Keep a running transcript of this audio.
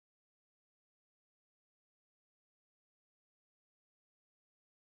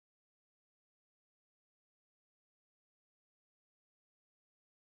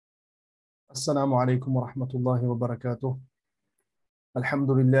السلام عليكم ورحمة الله وبركاته.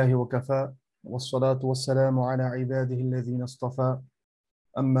 الحمد لله وكفى والصلاة والسلام على عباده الذين اصطفى.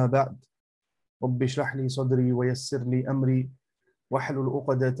 أما بعد، رب اشرح لي صدري ويسر لي أمري واحلل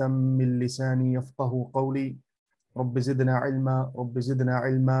عقدة من لساني يفقه قولي. رب زدنا علما، رب زدنا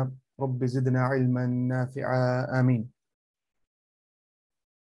علما، رب زدنا علما نافعا. آمين.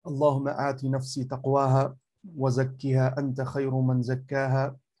 اللهم آت نفسي تقواها وزكها أنت خير من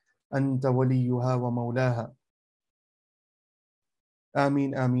زكاها أنت وليها ومولاها.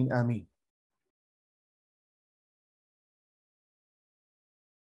 آمين آمين آمين.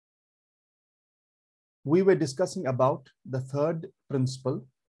 We were discussing about the third principle,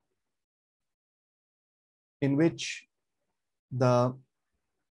 in which the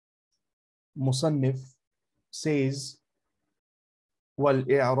Musannif says,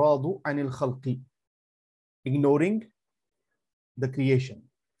 وَالْإِعْرَاضُ عَنِ الْخَلْقِ, ignoring the creation,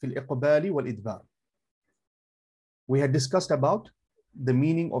 فِي الْإِقْبَالِ وَالْإِدْبَارِ. We had discussed about the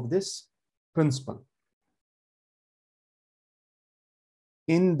meaning of this principle.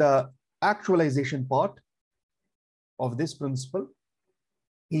 In the actualization part of this principle,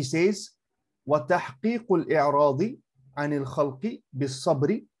 he says, وَتَحْقِيقُ الْإِعْرَاضِ عَنِ الْخَلْقِ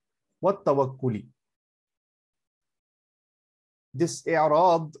بِالصَّبْرِ وَالتَّوَكُّلِ. This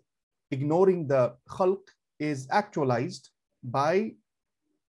i'rad, ignoring the khalq, is actualized by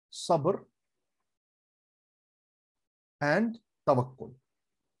sabr and tawakkul.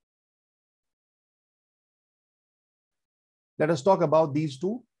 Let us talk about these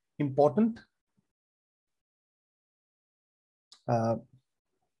two important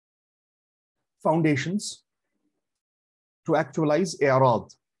foundations to actualize i'rad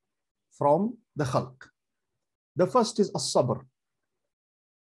from the khalq. The first is as-sabr.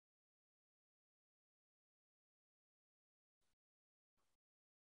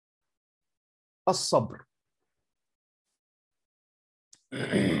 As-sabr.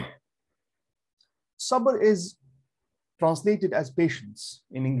 Sabr is translated as patience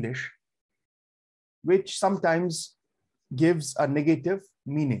in English, which sometimes gives a negative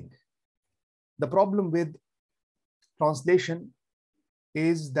meaning. The problem with translation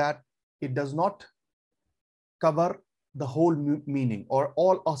is that it does not cover the whole meaning or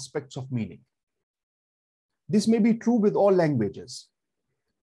all aspects of meaning. This may be true with all languages,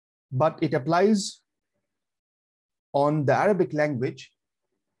 but it applies on the Arabic language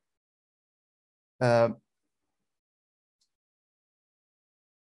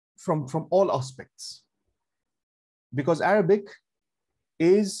from all aspects, because Arabic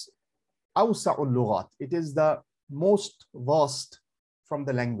is awsa'ul lughat. It is the most vast from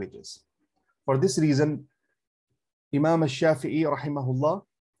the languages. For this reason, Imam al-Shafi'i rahimahullah,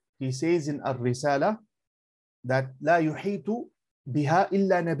 he says in al-Risala that la yuhitu biha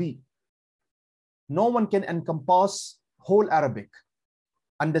illa nabi. No one can encompass whole Arabic,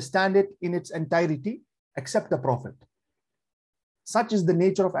 understand it in its entirety, except the Prophet. Such is the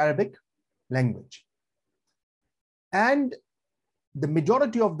nature of Arabic language. And the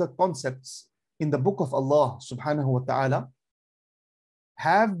majority of the concepts in the book of Allah subhanahu wa ta'ala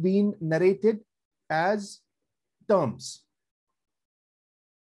have been narrated as terms.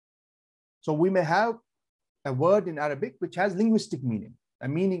 So we may have a word in Arabic which has linguistic meaning, a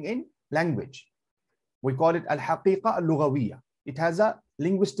meaning in language. We call it al-Haqiqah al-Lughawiyya. It has a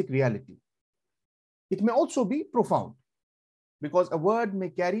linguistic reality. It may also be profound, because a word may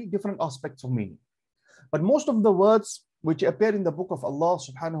carry different aspects of meaning. But most of the words which appear in the book of Allah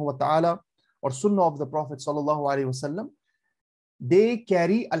subhanahu wa ta'ala or sunnah of the Prophet sallallahu alaihi wasallam, they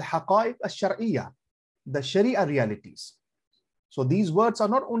carry al-haqa'iq al-shar'iyyah, the sharia realities. So these words are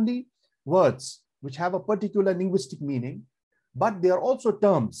not only words which have a particular linguistic meaning, but they are also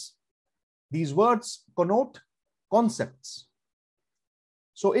terms. These words connote concepts.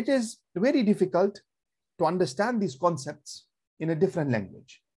 So it is very difficult to understand these concepts in a different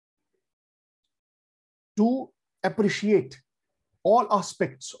language, to appreciate all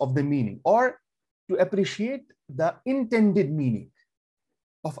aspects of the meaning, or to appreciate the intended meaning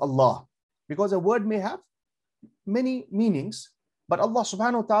of Allah. Because a word may have many meanings, but Allah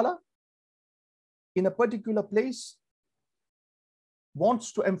subhanahu wa ta'ala in a particular place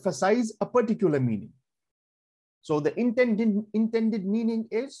wants to emphasize a particular meaning. So the intended meaning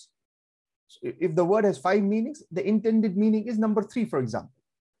is, if the word has 5 meanings, the intended meaning is number 3, for example.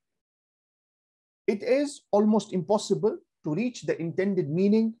 It is almost impossible to reach the intended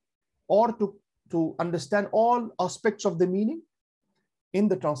meaning or to understand all aspects of the meaning in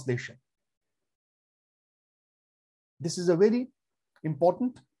the translation. This is a very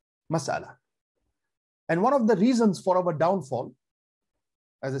important mas'ala. And one of the reasons for our downfall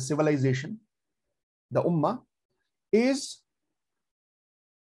as a civilization, the Ummah, is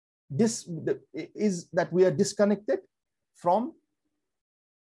that we are disconnected from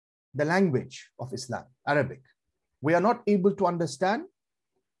the language of Islam, Arabic. We are not able to understand,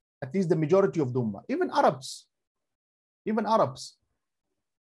 at least the majority of the Ummah, even Arabs,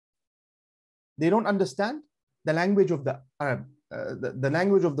 they don't understand the language of the Arab, the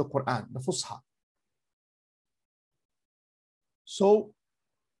language of the Quran, the Fusha. So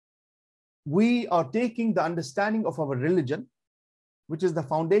we are taking the understanding of our religion, which is the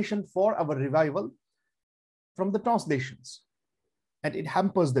foundation for our revival, from the translations, and it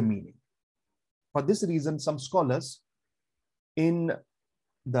hampers the meaning. For this reason, some scholars in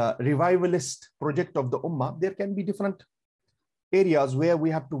the revivalist project of the Ummah, there can be different areas where we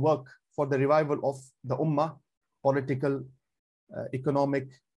have to work for the revival of the Ummah: political, economic,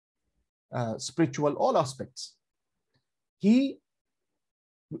 spiritual, all aspects. He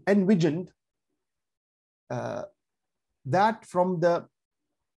envisioned that from the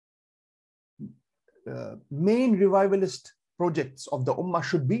main revivalist projects of the Ummah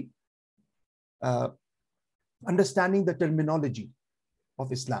should be understanding the terminology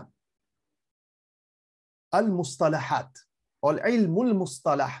of Islam. Al-Mustalahat, or Ilmul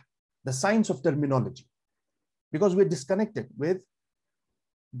Mustalah, the science of terminology, because we're disconnected with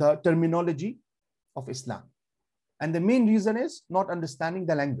the terminology of Islam. And the main reason is not understanding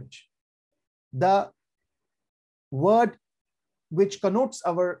the language. The word which connotes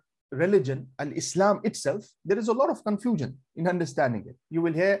our religion, al-Islam itself, there is a lot of confusion in understanding it. You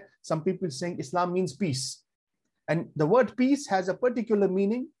will hear some people saying Islam means peace. And the word peace has a particular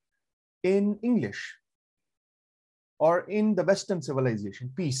meaning in English or in the Western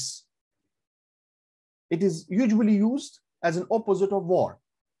civilization, peace. It is usually used as an opposite of war,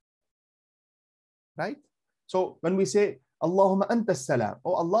 right? So when we say, Allahumma anta salam,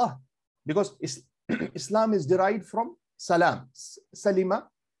 oh Allah, because Islam is derived from salam, salima,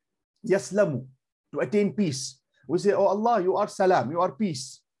 yaslamu, to attain peace. We say, oh Allah, you are salam, you are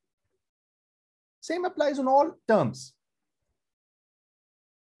peace. Same applies on all terms.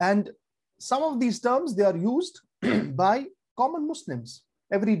 And some of these terms, they are used by common Muslims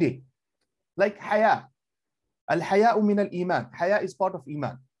every day. Like haya, al-haya'u min al-iman. Haya is part of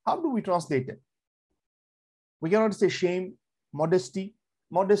iman. How do we translate it? We cannot say shame, modesty.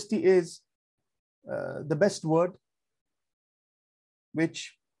 Modesty is the best word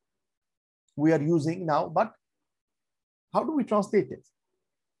which we are using now, but how do we translate it?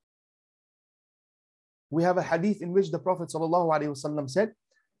 We have a hadith in which the Prophet ﷺ said,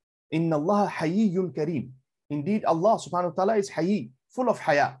 Inna Allah hayyun kareem. Indeed, Allah subhanahu wa ta'ala is hayy, full of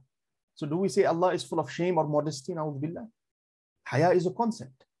haya. So do we say Allah is full of shame or modesty? Na'udhu billah. Haya is a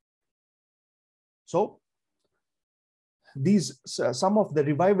concept. So these, some of the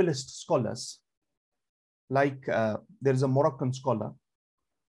revivalist scholars, like there is a Moroccan scholar,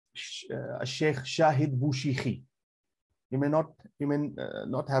 Shaykh Shahid Boushikhi. You may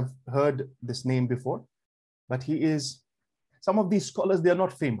not have heard this name before, but he is, some of these scholars, they are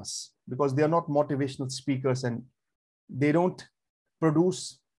not famous because they are not motivational speakers and they don't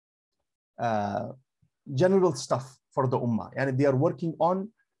produce general stuff for the Ummah, and they are working on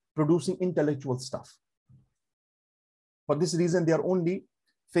producing intellectual stuff. For this reason, they are only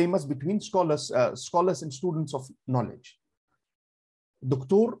famous between scholars and students of knowledge.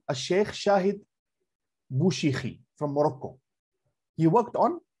 Dr. Shaykh Shahid Boushikhi from Morocco. He worked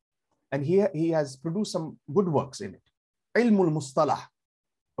on, and he has produced some good works in it. Ilmul Mustalah,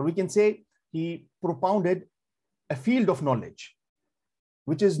 or we can say he propounded a field of knowledge,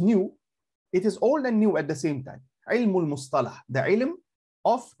 which is new. It is old and new at the same time. Ilmul Mustalah, the ilm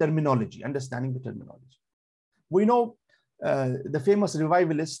of terminology, understanding the terminology. We know the famous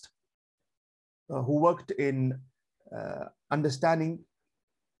revivalist who worked in understanding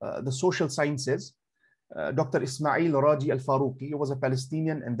the social sciences, Dr. Ismail Raji al-Faruqi. He was a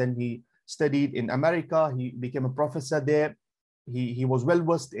Palestinian and then he studied in America. He became a professor there. He was well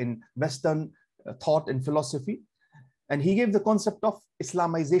versed in Western thought and philosophy. And he gave the concept of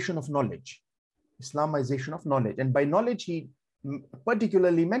Islamization of knowledge. Islamization of knowledge. And by knowledge, he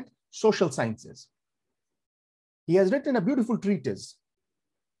particularly meant social sciences. He has written a beautiful treatise.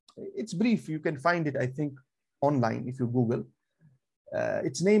 It's brief. You can find it, I think, online if you Google.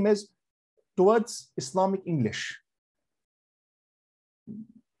 Its name is Towards Islamic English.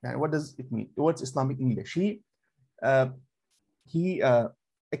 And what does it mean? Towards Islamic English. He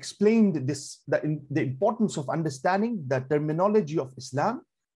explained the importance of understanding the terminology of Islam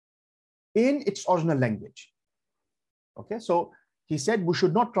in its original language. Okay, so he said we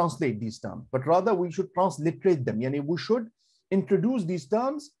should not translate these terms, but rather we should transliterate them. Yani we should introduce these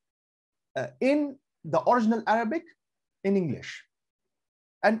terms in the original Arabic in English.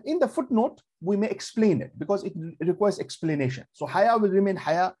 And in the footnote, we may explain it because it requires explanation. So haya will remain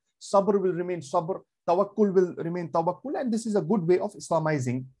haya, sabr will remain sabr, tawakkul will remain tawakkul, and this is a good way of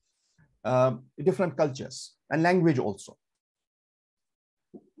Islamizing different cultures and language also.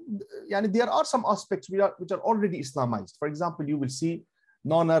 There are some aspects which are already Islamized. For example, you will see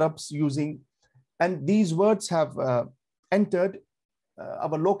non-Arabs using, and these words have entered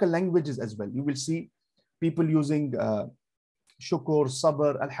our local languages as well. You will see people using shukur,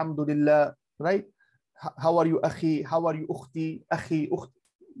 sabr, alhamdulillah, right? How are you, akhi? How are you, ukhti? Akhi,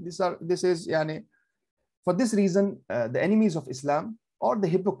 ukhti. For this reason, the enemies of Islam or the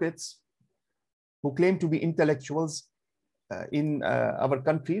hypocrites who claim to be intellectuals in our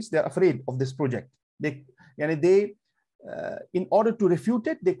countries, they're afraid of this project. They in order to refute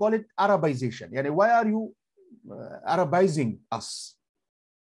it, they call it Arabization. Why are you Arabizing us?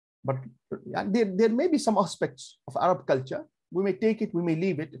 But there may be some aspects of Arab culture. We may take it, we may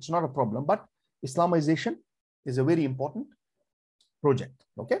leave it. It's not a problem. But Islamization is a very important project.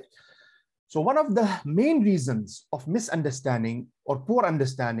 Okay. So one of the main reasons of misunderstanding or poor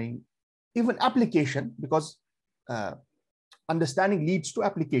understanding, even application, because understanding leads to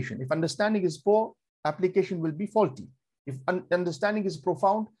application. If understanding is poor, application will be faulty. If understanding is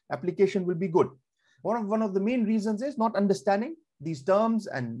profound, application will be good. One of the main reasons is not understanding these terms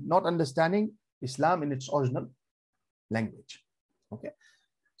and not understanding Islam in its original language. Okay.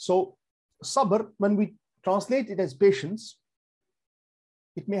 So sabr, when we translate it as patience,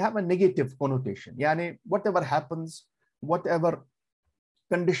 it may have a negative connotation. Whatever happens, whatever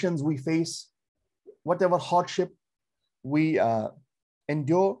conditions we face, whatever hardship we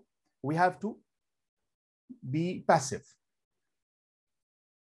endure, we have to be passive.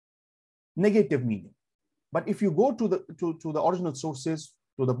 Negative meaning. But if you go to the original sources,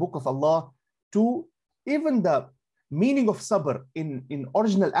 to the Book of Allah, to even the meaning of sabr in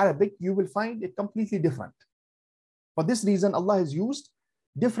original Arabic, you will find it completely different. For this reason, Allah has used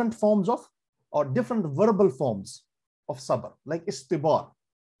different forms of, or different verbal forms of sabr, like istibar,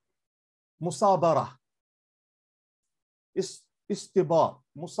 musabara, istibar,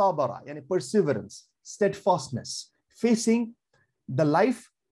 musabara, perseverance, steadfastness, facing the life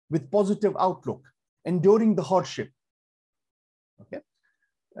with positive outlook, enduring the hardship. Okay.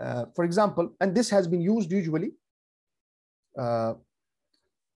 For example, and this has been used usually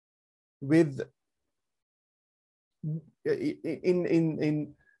with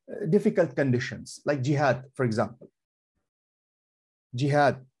in difficult conditions, like jihad, for example.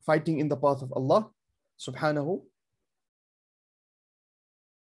 Jihad, fighting in the path of Allah subhanahu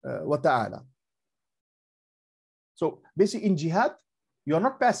wa ta'ala. So basically in jihad, you're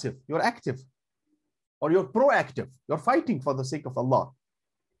not passive, you're active, or you're proactive. You're fighting for the sake of Allah.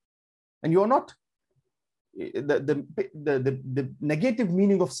 And you're not, the negative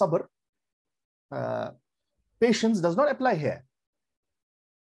meaning of sabr, patience, does not apply here.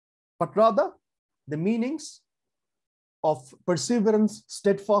 But rather, the meanings of perseverance,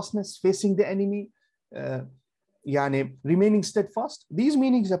 steadfastness, facing the enemy, remaining steadfast, these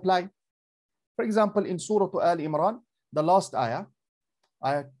meanings apply. For example, in Surah Al-Imran, the last ayah,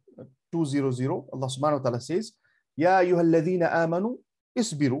 ayah 200, Allah subhanahu wa ta'ala says, Ya ayyuhalladhina amanu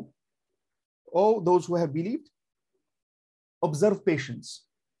isbiru. Oh, those who have believed, observe patience.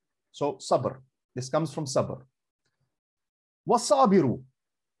 So sabr, this comes from sabr. Wasabiru,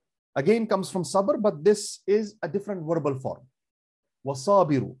 again comes from sabr, but this is a different verbal form.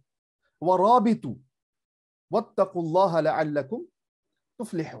 Wasabiru, warabitu, wattaqullaha la'allakum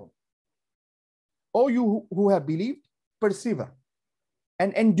tuflihun. Oh, you who have believed, persevere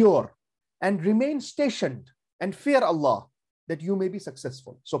and endure and remain stationed and fear Allah, that you may be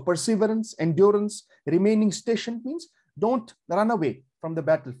successful. So perseverance, endurance, remaining stationed means don't run away from the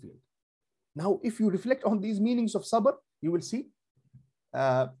battlefield. Now, if you reflect on these meanings of sabr, you will see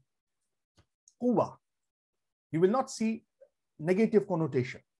quwwah. You will not see negative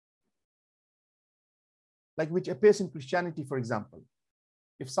connotation, like which appears in Christianity, for example.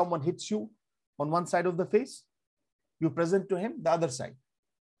 If someone hits you on one side of the face, you present to him the other side.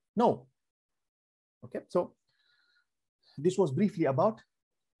 No. Okay, so this was briefly about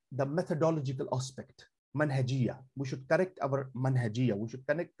the methodological aspect, manhajiyah. We should correct our manhajiyah. We should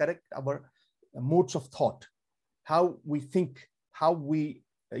correct our modes of thought, how we think, how we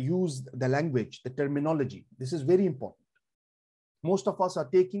use the language, the terminology. This is very important. Most of us are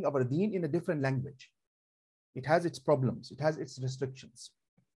taking our deen in a different language. It has its problems. It has its restrictions.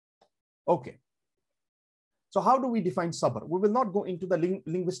 Okay. So how do we define sabr? We will not go into the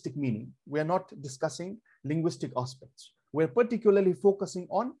linguistic meaning. We are not discussing linguistic aspects. we're particularly focusing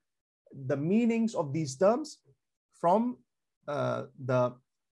on the meanings of these terms from the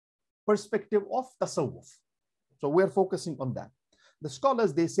perspective of Tasawwuf. So we're focusing on that. The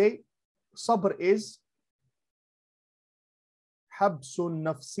scholars, they say, sabr is habsun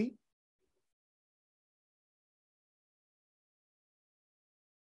nafsi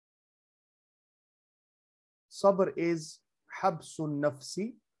Sabr is habsun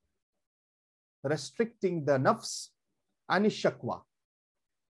nafsi, restricting the nafs, anish shakwa.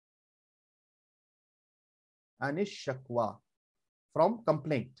 Anish shakwa, from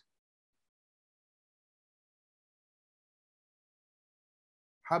complaint.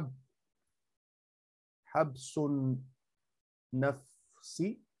 Habsun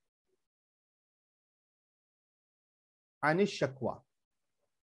nafsi, anish shakwa.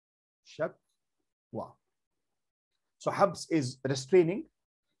 Shakwa. So habs is restraining,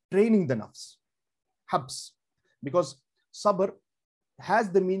 training the nafs. Habs. Because sabr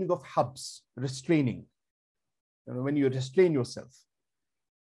has the meaning of habs, restraining. When you restrain yourself.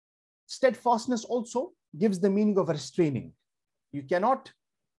 Steadfastness also gives the meaning of restraining. You cannot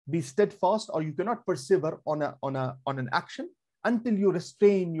be steadfast or you cannot persevere on an action until you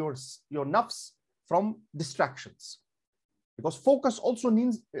restrain your nafs from distractions. Because focus also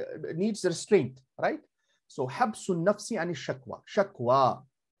needs restraint, right? So habsun nafsi ani shakwa. Shakwa,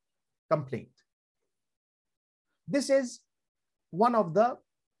 complaint. This is one of the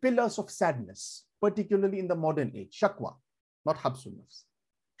pillars of sadness, particularly in the modern age. Shakwa, not habsun nafs.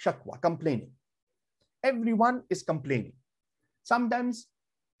 Shakwa, complaining. Everyone is complaining. Sometimes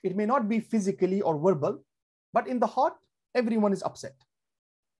it may not be physically or verbal, but in the heart, everyone is upset.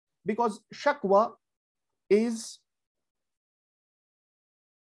 Because shakwa is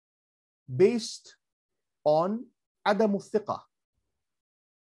based on adamu thiqah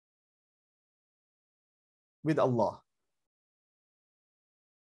with Allah.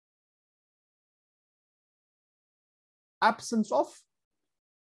 Absence of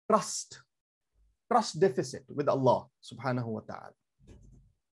trust deficit with Allah subhanahu wa ta'ala.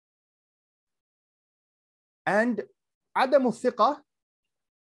 And adamu thiqah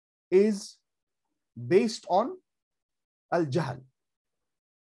is based on al-jahl,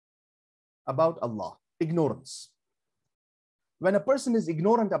 about Allah, ignorance. When a person is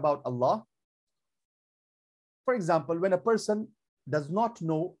ignorant about Allah, for example, when a person does not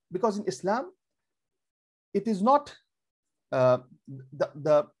know, because in Islam, it is not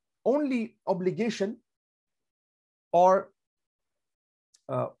the only obligation or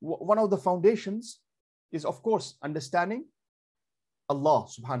one of the foundations is, of course, understanding Allah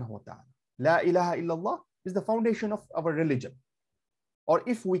subhanahu wa ta'ala. La ilaha illallah is the foundation of our religion. Or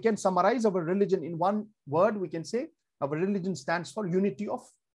if we can summarize our religion in one word, we can say our religion stands for unity of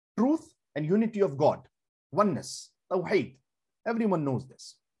truth and unity of God. Oneness, tawheed. Everyone knows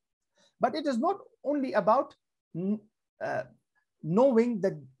this. But it is not only about knowing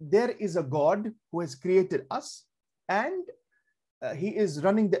that there is a God who has created us and he is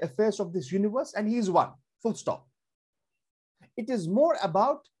running the affairs of this universe and he is one, full stop. It is more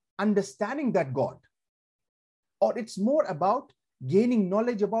about understanding that God, or it's more about gaining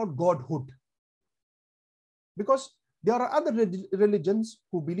knowledge about Godhood. Because there are other religions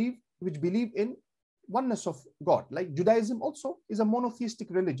which believe in oneness of God, like Judaism also is a monotheistic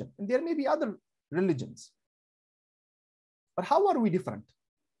religion, and there may be other religions. But how are we different?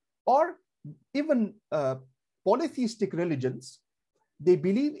 Or even polytheistic religions, they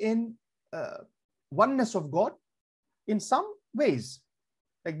believe in oneness of God in some ways.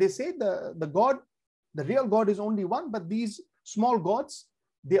 Like they say the real God is only one, but these small gods,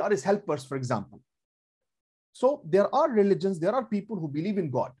 they are his helpers, for example. So there are religions, there are people who believe in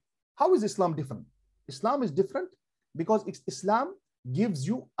God. How is Islam different? Islam is different because Islam gives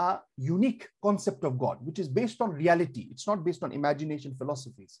you a unique concept of God, which is based on reality. It's not based on imagination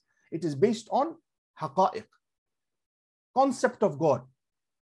philosophies. It is based on haqa'iq, concept of God.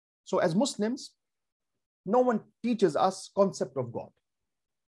 So as Muslims, no one teaches us concept of God.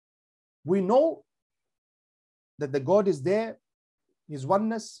 We know that the God is there, his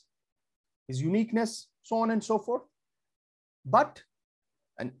oneness, his uniqueness, so on and so forth. But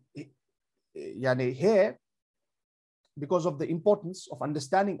here, because of the importance of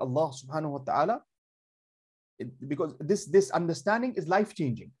understanding Allah subhanahu wa ta'ala, because this understanding is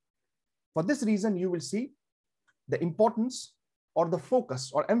life-changing. For this reason, you will see the importance or the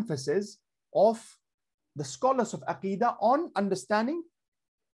focus or emphasis of the scholars of Aqidah on understanding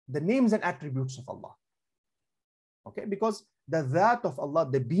the names and attributes of Allah. Okay, because the that of Allah,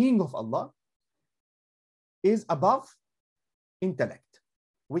 the being of Allah, is above intellect.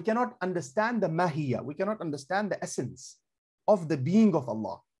 We cannot understand the mahiyya, we cannot understand the essence of the being of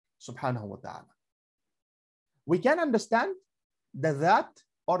Allah subhanahu wa ta'ala. We can understand the that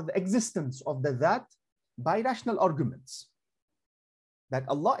or the existence of the that by rational arguments. That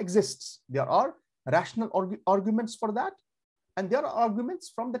Allah exists. There are rational arguments for that, and there are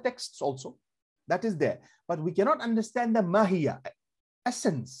arguments from the texts also. That is there. But we cannot understand the mahiya,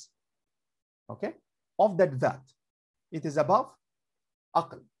 essence, okay, of that. It is above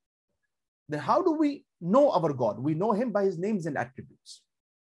aql. Then how do we know our God? We know him by his names and attributes.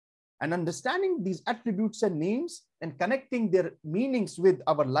 And understanding these attributes and names and connecting their meanings with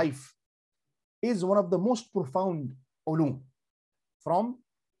our life is one of the most profound ulum from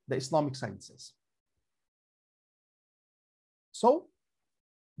the Islamic sciences. So,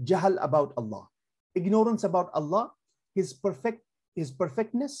 jahal about Allah, ignorance about Allah, his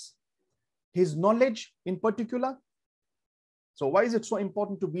perfectness, his knowledge in particular. So why is it so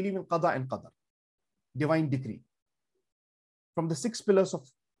important to believe in qada and qadar, divine decree? From the 6 pillars of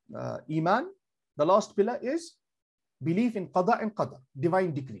Iman, the last pillar is belief in qada and qadar,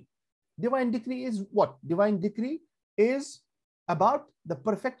 divine decree. Divine decree is what? Divine decree is about the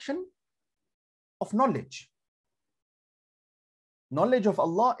perfection of knowledge. Knowledge of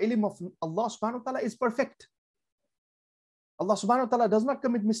Allah, ilm of Allah subhanahu wa ta'ala is perfect. Allah subhanahu wa ta'ala does not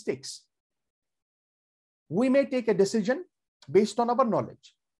commit mistakes. We may take a decision based on our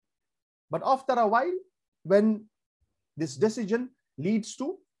knowledge, but after a while, when this decision leads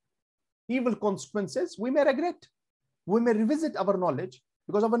to evil consequences, we may regret. We may revisit our knowledge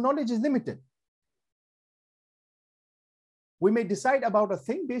because our knowledge is limited. We may decide about a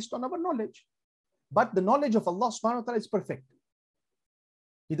thing based on our knowledge, but the knowledge of Allah subhanahu wa ta'ala is perfect.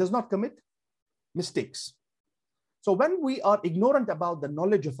 He does not commit mistakes. So when we are ignorant about the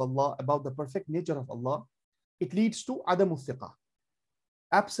knowledge of Allah, about the perfect nature of Allah, it leads to adamu thiqah,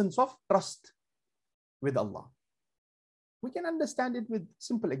 absence of trust with Allah. We can understand it with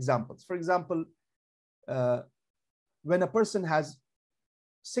simple examples. For example, when a person has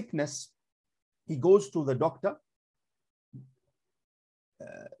sickness, he goes to the doctor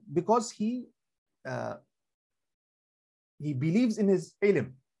because he believes in his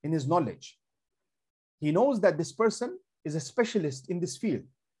ilm, in his knowledge. He knows that this person is a specialist in this field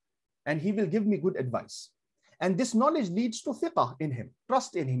and he will give me good advice. And this knowledge leads to thiqah in him,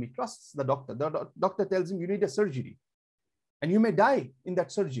 trust in him. He trusts the doctor. The doctor tells him, you need a surgery and you may die in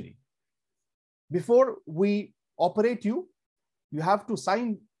that surgery. Before we operate you, you have to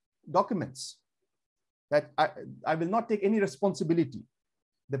sign documents that I will not take any responsibility.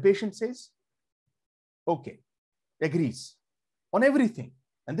 The patient says, okay, agrees on everything.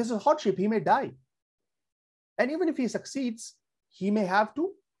 And this is hardship, he may die. And even if he succeeds, he may have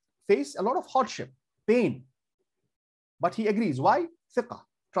to face a lot of hardship, pain. But he agrees. Why? Thiqah,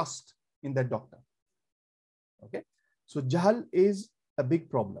 trust in that doctor. Okay. So jahal is a big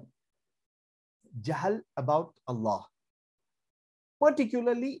problem. Jahal about Allah.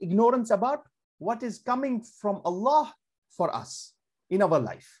 Particularly ignorance about what is coming from Allah for us in our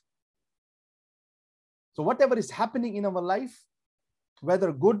life. So whatever is happening in our life,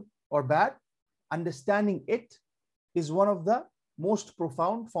 whether good or bad, understanding it is one of the most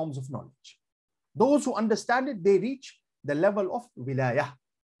profound forms of knowledge. Those who understand it, they reach the level of wilayah.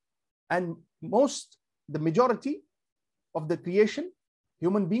 And the majority of the creation,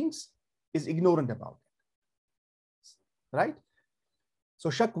 human beings, is ignorant about it. Right? So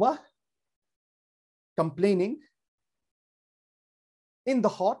shakwa, complaining in the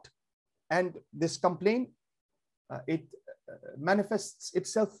heart, and this complaint, it manifests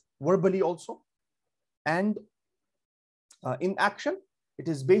itself verbally also. And in action, it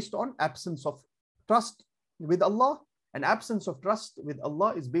is based on absence of trust with Allah, and absence of trust with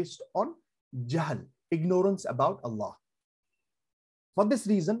Allah is based on jahl, ignorance about Allah. For this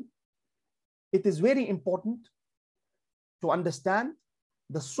reason, it is very important to understand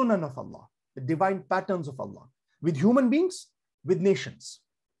the sunan of Allah, the divine patterns of Allah, with human beings, with nations.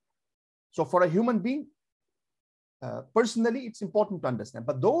 So for a human being, personally, it's important to understand.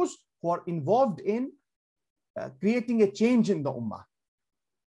 But those who are involved in creating a change in the ummah,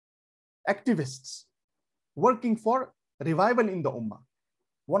 activists working for revival in the ummah,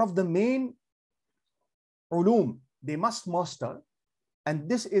 one of the main ulum they must master, and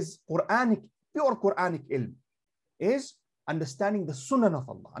this is Quranic, pure Quranic ilm, is understanding the sunan of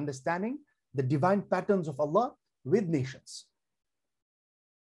Allah, understanding the divine patterns of Allah with nations.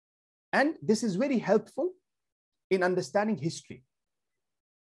 And this is very helpful in understanding history,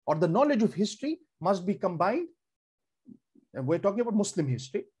 or the knowledge of history must be combined. And we're talking about Muslim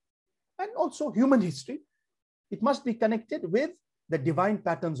history and also human history. It must be connected with the divine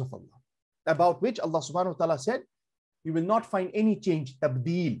patterns of Allah, about which Allah subhanahu wa ta'ala said, You will not find any change,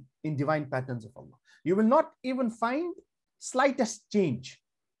 tabdeel, in divine patterns of Allah. You will not even find slightest change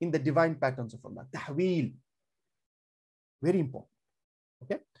in the divine patterns of Allah. Tahweel. Very important.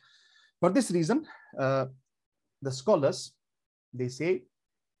 Okay. For this reason, the scholars, they say,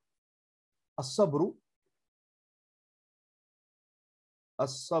 as-sabru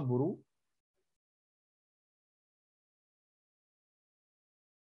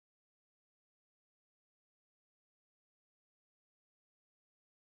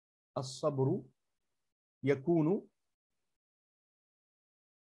yakunu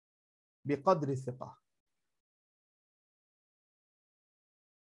biqadri thiqah.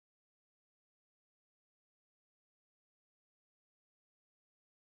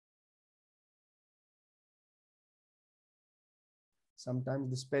 Sometimes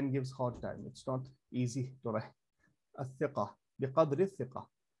this pen gives hard time. It's not easy to write. الثقة بقدر الثقة.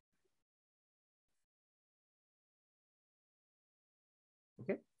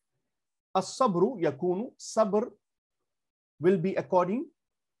 Okay. الصبر يكون, sabr will be according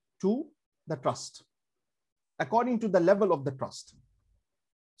to the trust, according to the level of the trust.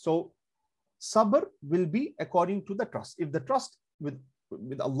 So sabr will be according to the trust. If the trust with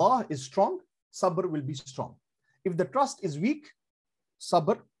Allah is strong, sabr will be strong. If the trust is weak,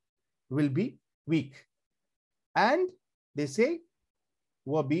 sabr will be weak. And they say,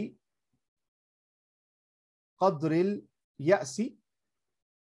 وَبِ قَدْرِ الْيَأْسِ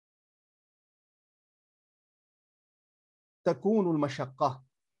تكون المشقة.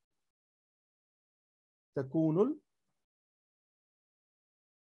 تكون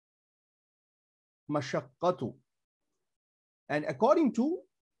المشقة. And according to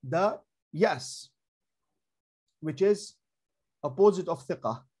the yes, which is opposite of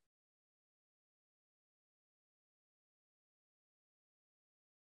thiqah,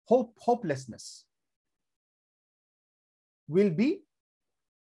 hopelessness will be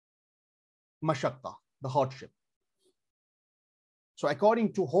mashaqqa, the hardship. So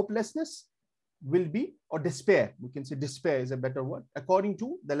according to hopelessness will be, or despair, we can say despair is a better word. According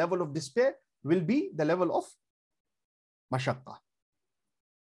to the level of despair will be the level of mashaqqa.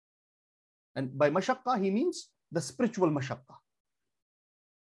 And by mashaqqa, he means the spiritual mashaqqa.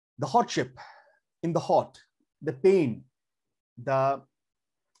 The hardship in the heart, the pain, the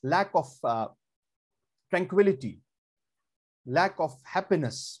lack of tranquility, lack of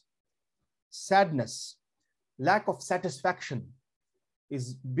happiness, sadness, lack of satisfaction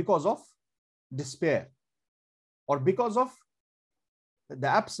is because of despair or because of the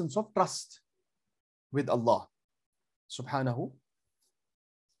absence of trust with Allah subhanahu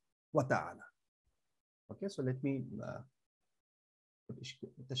wa ta'ala. Okay, so let me put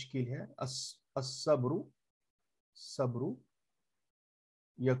tashkil here. As-sabru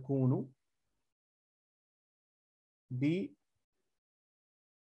yakunu bi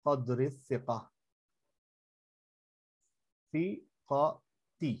qadri thiqah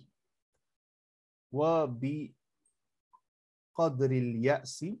thiqati wa bi qadri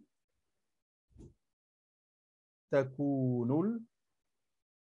al-ya'si takunul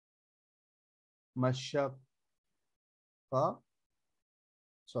mashaqqa.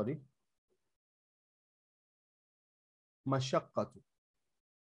 Mashaqqatu.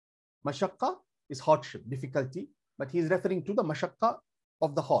 Mashaqqa is hardship, difficulty, but he is referring to the mashaqqa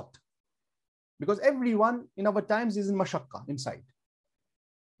of the heart. Because everyone in our times is in mashaqqa inside.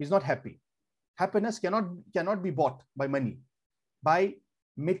 He's not happy. Happiness cannot be bought by money, by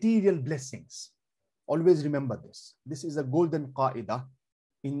material blessings. Always remember this. This is a golden qaida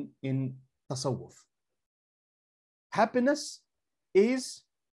in Tasawwuf. Happiness is,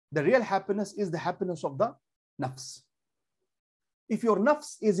 the real happiness is the happiness of the nafs. If your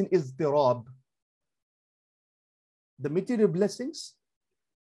nafs is in iztirab, the material blessings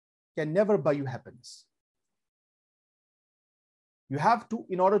can never buy you happiness. You have to,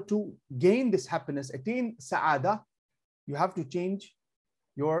 in order to gain this happiness, attain sa'ada, you have to change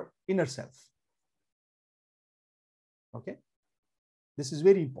your inner self. Okay? This is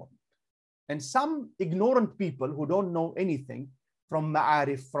very important. And some ignorant people who don't know anything from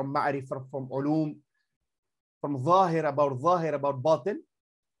ma'arif, from ulum, from zahir about batin,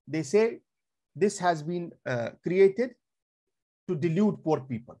 they say this has been created to delude poor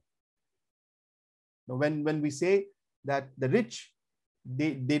people. Now, when we say that the rich,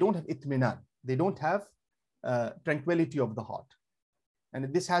 they don't have itminan, they don't have tranquility of the heart.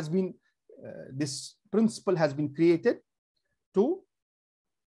 And this has been, this principle has been created to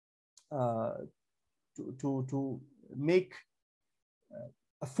make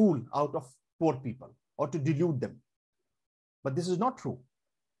a fool out of poor people or to delude them. But this is not true.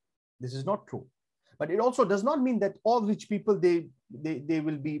 This is not true. But it also does not mean that all rich people, they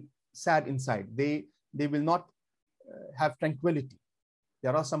will be sad inside. They will not have tranquility.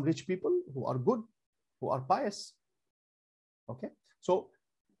 There are some rich people who are good, who are pious. Okay, so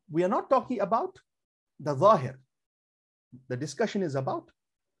we are not talking about the zahir. The discussion is about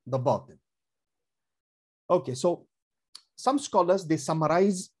the batin. Okay, so some scholars, they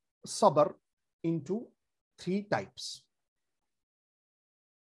summarize sabr into 3 types.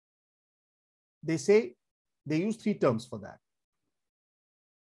 They say, they use 3 terms for that.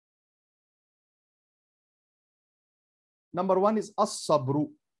 Number 1 is as-sabru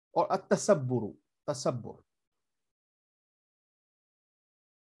or at-tasabburu, tasabbur.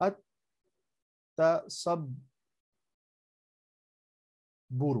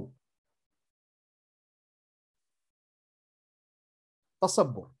 At-tasabburu.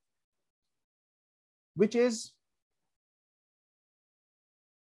 Tasabbur, which is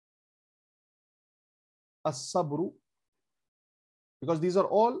as-sabru, because these are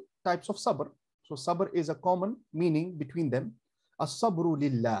all types of sabr. So sabr is a common meaning between them. As-sabru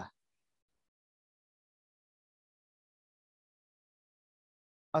lillah.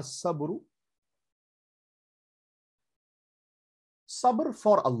 As-sabru. Sabr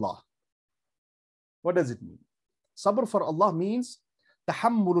for Allah. What does it mean? Sabr for Allah means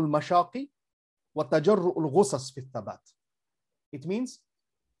tahammulul mashaqi wa tajarru'ul ghusas fi thabat. It means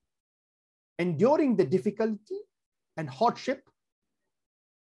enduring the difficulty and hardship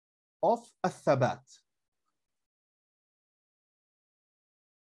of al-thabat.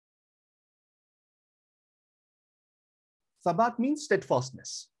 Thabat means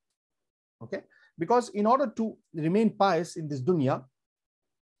steadfastness. Okay, because in order to remain pious in this dunya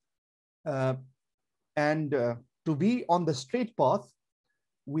and to be on the straight path,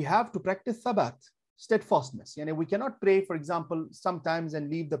 we have to practice thabat, steadfastness. You know, we cannot pray, for example, sometimes and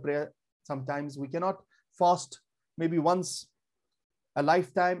leave the prayer. Sometimes we cannot fast maybe once a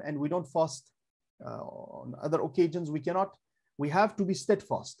lifetime and we don't fast on other occasions. We cannot. We have to be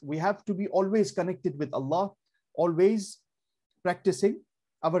steadfast. We have to be always connected with Allah, always practicing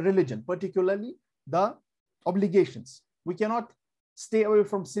our religion, particularly the obligations. We cannot stay away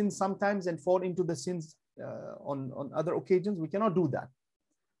from sins sometimes and fall into the sins on other occasions. We cannot do that.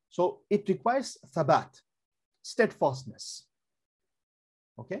 So it requires thabat, steadfastness.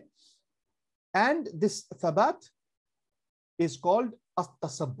 Okay. And this thabat is called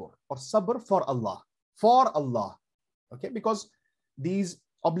at-tasabbur or sabr for Allah. For Allah. Okay. Because these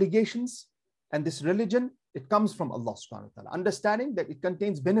obligations and this religion, it comes from Allah subhanahu wa ta'ala. Understanding that it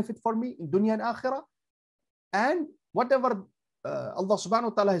contains benefit for me in dunya and akhirah. And whatever Allah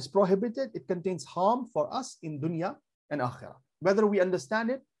subhanahu wa ta'ala has prohibited, it contains harm for us in dunya and akhirah. Whether we understand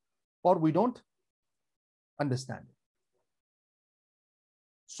it or we don't understand it.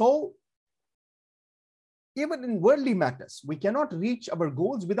 So, even in worldly matters, we cannot reach our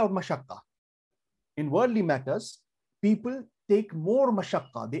goals without mashaqqa. In worldly matters, people take more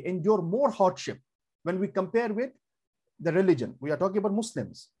mashaqqa. They endure more hardship when we compare with the religion. We are talking about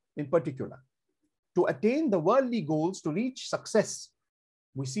Muslims in particular. To attain the worldly goals, to reach success,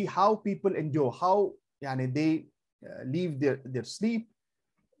 we see how people endure, how they leave their sleep,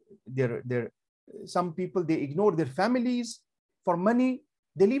 some people, they ignore their families for money,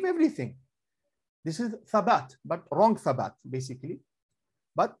 they leave everything. This is thabat, but wrong thabat, basically.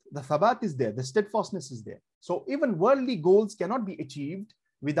 But the thabat is there, the steadfastness is there. So even worldly goals cannot be achieved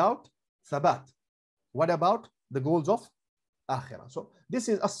without thabat. What about the goals of akhirah? So this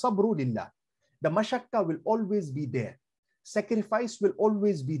is as-sabru lillah. The mashaqqa will always be there. Sacrifice will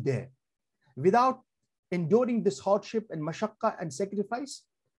always be there. Without enduring this hardship and mashaqqa and sacrifice,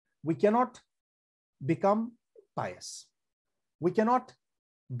 we cannot become pious. We cannot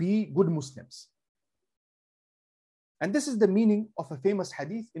be good Muslims. And this is the meaning of a famous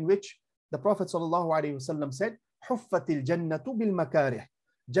hadith in which the Prophet ﷺ said, Huffatil jannatu bil makarih.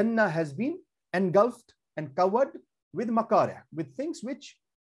 Jannah has been engulfed and covered with makarih, with things which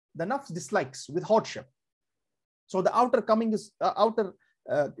the nafs dislikes, with hardship. So the outer covering is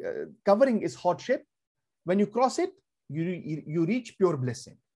hardship. When you cross it, you reach pure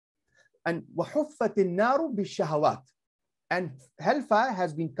blessing. And وَحُفَّتِ النَّارُ بِالشَّهَوَاتِ. And hellfire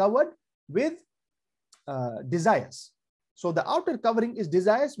has been covered with desires. So the outer covering is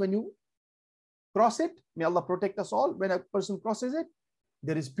desires. When you cross it, may Allah protect us all, when a person crosses it,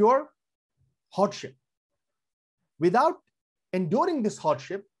 there is pure hardship. Without enduring this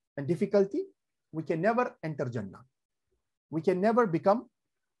hardship and difficulty, we can never enter Jannah. We can never become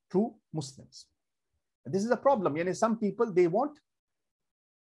true Muslims. This is a problem. Some people, they want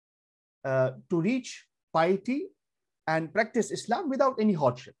to reach piety and practice Islam without any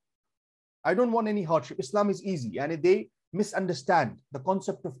hardship. I don't want any hardship. Islam is easy. And they misunderstand the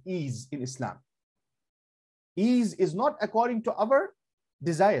concept of ease in Islam. Ease is not according to our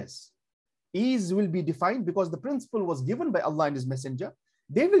desires. Ease will be defined because the principle was given by Allah and His Messenger.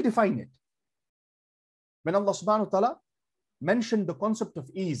 They will define it. When Allah subhanahu wa ta'ala mentioned the concept of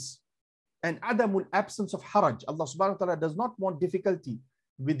ease and adamul absence of haraj, Allah subhanahu wa ta'ala does not want difficulty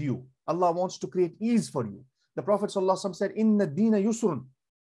with you. Allah wants to create ease for you. The Prophet sallallahu alaihi wasallam said, "Inna deena yusrun."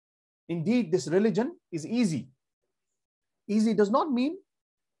 Indeed, this religion is easy. Easy does not mean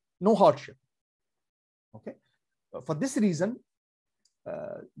no hardship. Okay. For this reason,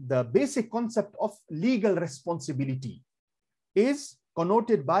 the basic concept of legal responsibility is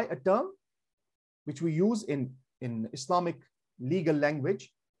connoted by a term which we use in Islamic legal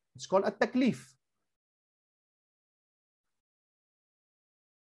language. It's called at-taklif.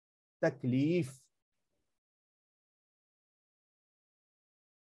 Taklif.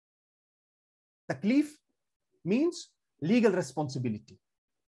 Taklif means legal responsibility.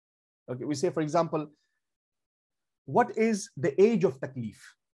 Okay, we say, for example, what is the age of taklif?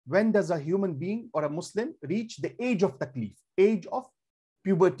 When does a human being or a Muslim reach the age of taklif, age of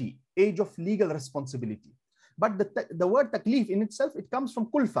puberty, age of legal responsibility? But the word taklif in itself, it comes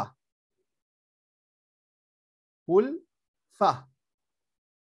from kulfa. Kulfa,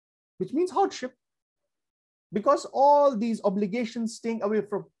 which means hardship. Because all these obligations staying away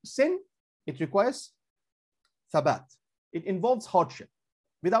from sin, it requires thabat. It involves hardship.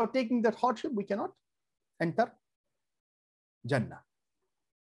 Without taking that hardship, we cannot enter Jannah.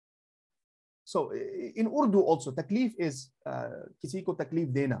 So in Urdu also, taklif is kisi ko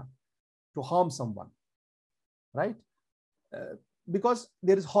taklif dena, to harm someone, right? Because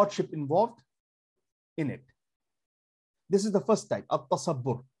there is hardship involved in it. This is the first type,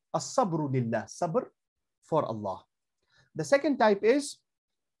 at-tasabbur, as-sabru lillah, sabr for Allah. The second type is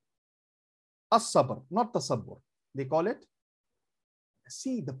as-sabr, not tasabbur. They call it,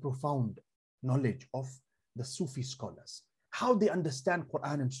 see the profound knowledge of the Sufi scholars, how they understand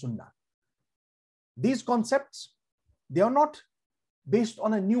Quran and Sunnah. These concepts, they are not based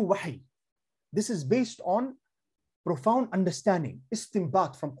on a new wahi. This is based on profound understanding,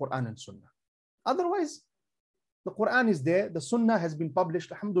 istinbat from Quran and Sunnah. Otherwise, the Quran is there, the Sunnah has been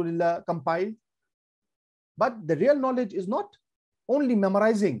published, alhamdulillah, compiled. But the real knowledge is not only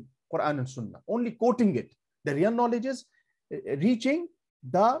memorizing Quran and Sunnah, only quoting it. The real knowledge is reaching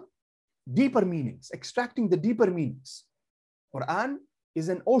the deeper meanings, extracting the deeper meanings. Quran is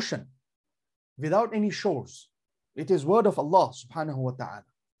an ocean without any shores. It is word of Allah subhanahu wa ta'ala.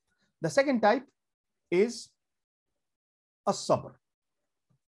 The second type is as-sabr.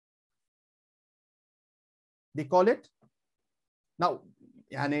 They call it, now,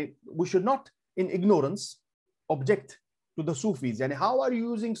 we should not in ignorance object to the Sufis. How are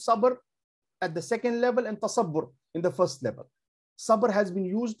you using sabr at the second level and tasabbur in the first level? Sabr has been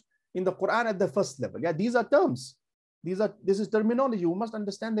used in the Quran at the first level. Yeah, these are terms. This is terminology. You must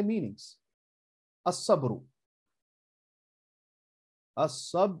understand the meanings. As-sabru.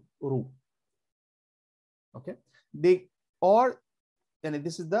 As-sabru. Okay. This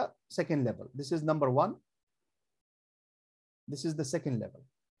is the second level. This is number one. This is the second level.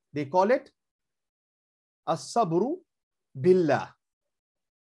 They call it as-sabru billah.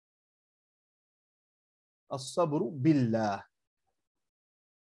 As-sabru billah.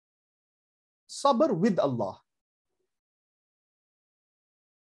 Sabr with Allah.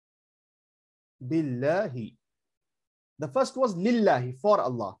 Billahi. The first was lillahi, for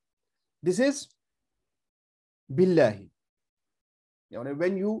Allah. This is billahi.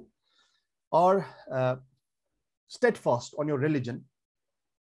 When you are steadfast on your religion,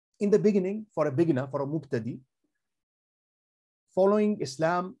 in the beginning, for a beginner, for a mubtadi, following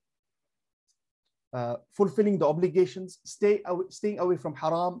Islam, fulfilling the obligations, staying away from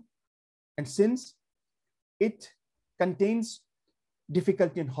haram and sins, it contains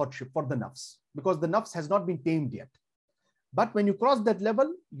difficulty and hardship for the nafs, because the nafs has not been tamed yet. But when you cross that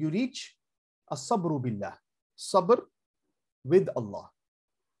level, you reach as-sabru billah, sabr with Allah.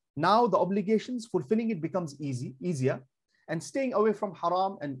 Now the obligations, fulfilling it becomes easier, and staying away from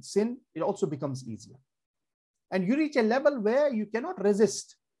haram and sin, it also becomes easier. And you reach a level where you cannot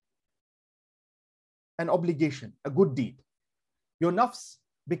resist an obligation, a good deed. Your nafs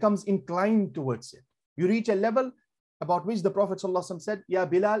becomes inclined towards it. You reach a level about which the Prophet ﷺ said, Ya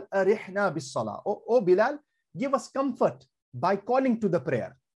Bilal, arihna bis salah. Oh Bilal, give us comfort by calling to the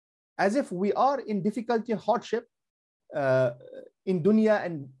prayer. As if we are in difficulty and hardship in dunya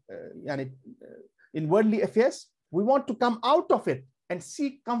and in worldly affairs, we want to come out of it and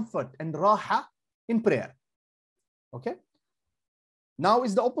seek comfort and raha in prayer. Okay. Now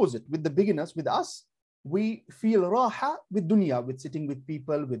is the opposite. With the beginners, with us, we feel raha with dunya, with sitting with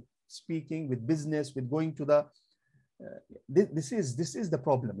people, with speaking, with business, with going to the this is the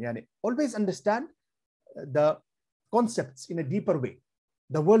problem. Yani, always understand the concepts in a deeper way.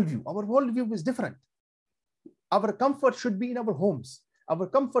 The worldview. Our worldview is different. Our comfort should be in our homes. Our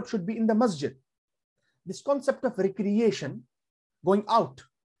comfort should be in the masjid. This concept of recreation, going out,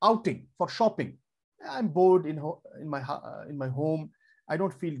 outing for shopping. I'm bored in my home. I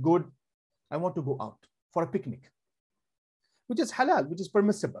don't feel good. I want to go out for a picnic, which is halal, which is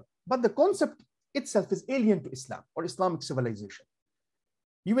permissible. But the concept itself is alien to Islam or Islamic civilization.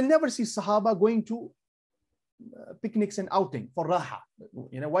 You will never see Sahaba going to picnics and outing for raha.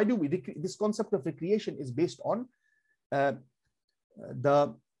 You know, why do we? This concept of recreation is based on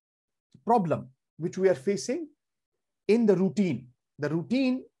the problem which we are facing in the routine. The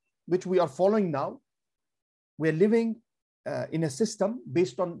routine which we are following now, we are living in a system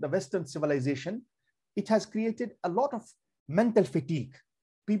based on the Western civilization. It has created a lot of mental fatigue.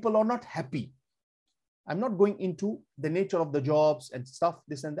 People are not happy. I'm not going into the nature of the jobs and stuff,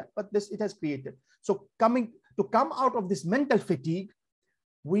 this and that, but this it has created. So to come out of this mental fatigue,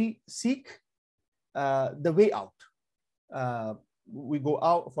 we seek the way out. We go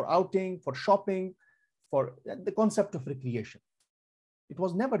out for outing, for shopping, for the concept of recreation. It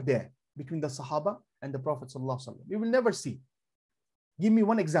was never there between the Sahaba and the Prophet ﷺ. You will never see. Give me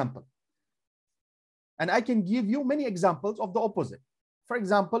one example. And I can give you many examples of the opposite. For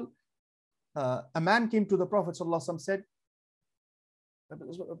example, a man came to the Prophet ﷺ, said,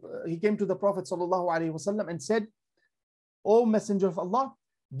 he came to the Prophet ﷺ and said, "O Messenger of Allah,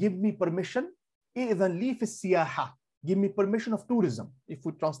 give me permission, إِذَنْ لِي فِي السِّيَاحَةِ." Give me permission of tourism. If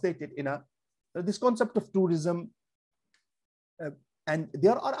we translate it in this concept of tourism, and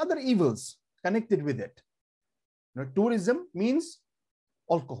there are other evils connected with it. You know, tourism means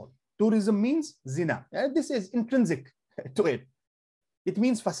alcohol. Tourism means zina. And this is intrinsic to it. It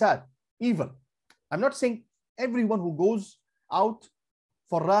means fasad, evil. I'm not saying everyone who goes out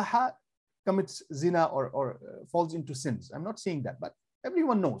for raha commits zina or falls into sins. I'm not saying that, but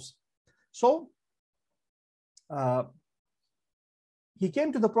everyone knows. So he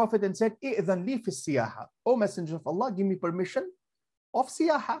came to the Prophet and said, "I'dhan li fi siyaha." O Messenger of Allah, give me permission of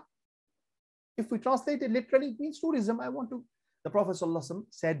siyaha. If we translate it literally, it means tourism. I want to. The Prophet ﷺ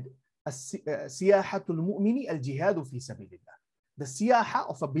said, "Siyahatul mu'mini al-jihadu fi sabilillah." The siyaha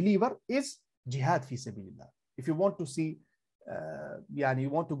of a believer is jihad fi sabilillah. If you want to see, you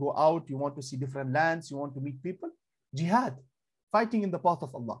want to go out, you want to see different lands, you want to meet people, jihad, fighting in the path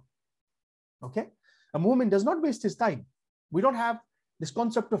of Allah. Okay? A mu'min does not waste his time. We don't have this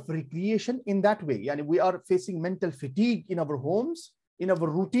concept of recreation in that way. We are facing mental fatigue in our homes, in our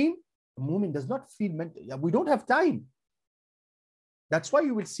routine. A mu'min does not feel mental. We don't have time. That's why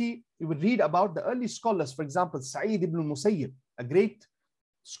you will read about the early scholars, for example, Sa'id ibn Musayyib, a great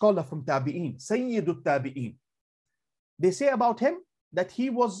scholar from Tabi'een, Sayyidut Tabi'een. They say about him that he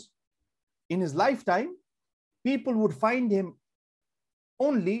was, in his lifetime, people would find him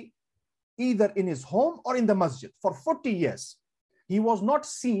only either in his home or in the masjid for 40 years. He was not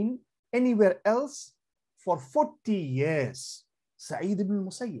seen anywhere else for 40 years. Sa'id ibn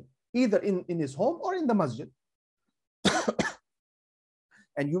Musayyib, either in his home or in the masjid.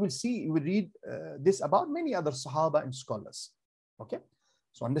 And you will read this about many other Sahaba and scholars. Okay?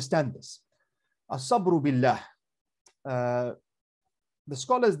 So understand this. As-sabru billah. The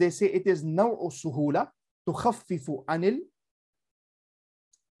scholars, they say it is naw'u suhula tukhaffifu anil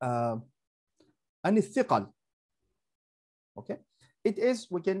thiqal. Okay? It is,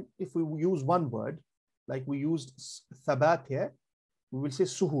 if we use one word, like we used thabat here, we will say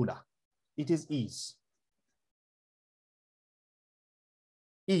suhula. It is ease.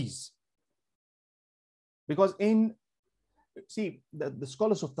 Ease. Because the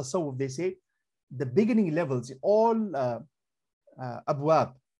scholars of Tasawwuf, they say the beginning levels in all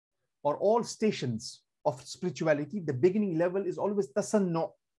abwab or all stations of spirituality, the beginning level is always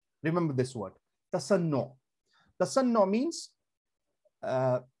tasannu. Remember this word, tasannu. Tasannu means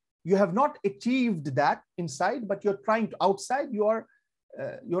you have not achieved that inside, but you're trying to outside. You're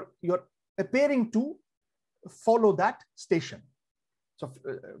appearing to follow that station. So,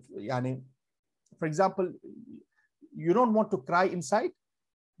 for example, you don't want to cry inside,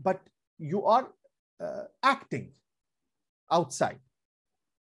 but you are acting outside.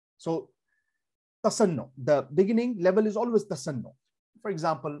 So, tasannu, the beginning level is always tasannu. For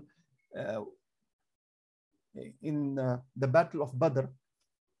example, in the Battle of Badr,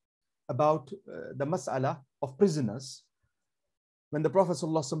 about the mas'ala of prisoners, when the Prophet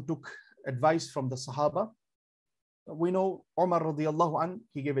ﷺ took advice from the Sahaba, We know Umar radiallahu an,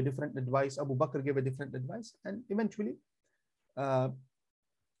 he gave a different advice. Abu Bakr gave a different advice. And eventually, the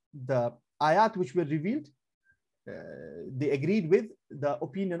ayat which were revealed, they agreed with the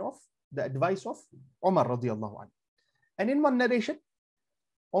opinion of, the advice of Umar radiallahu an. And in one narration,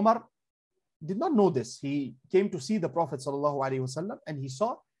 Umar did not know this. He came to see the Prophet sallallahu alaihi wasallam, and he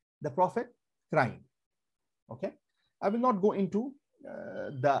saw the Prophet crying. Okay, I will not go into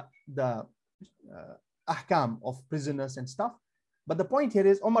the ahkam of prisoners and stuff, but the point here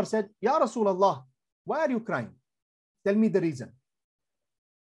is Umar said, Ya Rasulullah, why are you crying? Tell me the reason.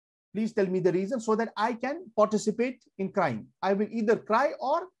 Please tell me the reason so that I can participate in crying. I will either cry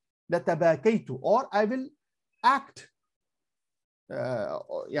or latabakaytu, or I will act.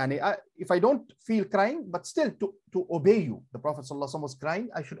 If I don't feel crying, but still to obey you, the Prophet ﷺ was crying,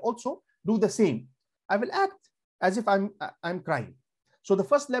 I should also do the same. I will act as if I'm crying. So the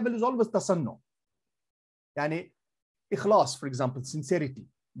first level is always tasannu. Yani ikhlas, for example, sincerity.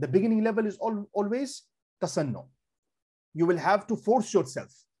 The beginning level is always tasannu. You will have to force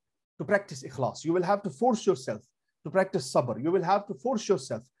yourself to practice ikhlas. You will have to force yourself to practice sabr. You will have to force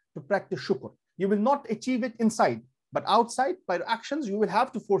yourself to practice shukr. You will not achieve it inside, but outside, by your actions, you will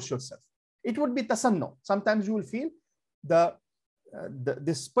have to force yourself. It would be tasannu. Sometimes you will feel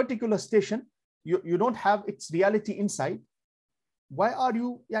this particular station, you don't have its reality inside. Why are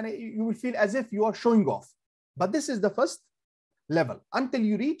you, you will feel as if you are showing off. But this is the first level until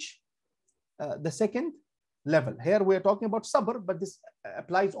you reach the second level. Here we are talking about sabr, but this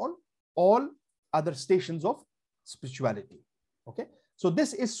applies on all other stations of spirituality. Okay, so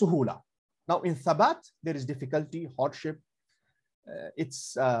this is suhula. Now in thabat, there is difficulty, hardship.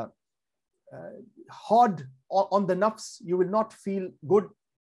 It's hard on the nafs. You will not feel good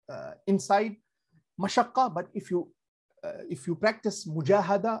inside. Mashaqqa, but if you practice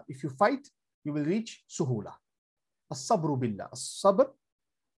mujahada, if you fight, you will reach suhula. As-sabru billah. As-sabr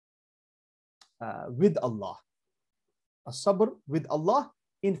with Allah. As-sabr with Allah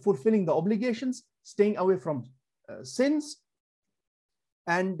in fulfilling the obligations, staying away from sins,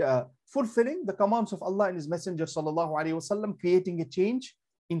 and fulfilling the commands of Allah and His Messenger sallallahu alaihi wasallam, creating a change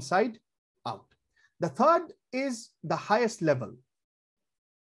inside out. The third is the highest level,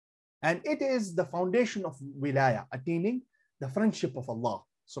 and it is the foundation of wilaya, attaining the friendship of Allah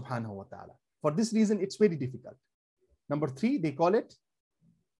subhanahu wa ta'ala. For this reason, it's very difficult. Number 3, they call it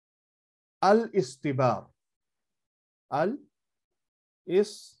al-istibar. Al-istibar.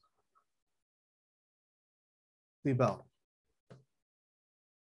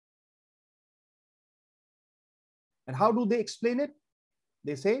 And how do they explain it?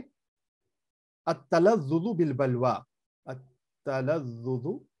 They say, at-talazzudhu bil-balwa.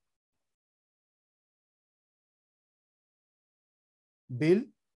 At-talazzudhu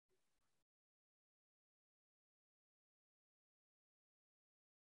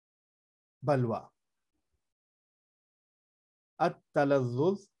bil-balwa.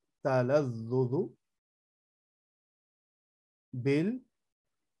 At-talazzudhu bil-balwa.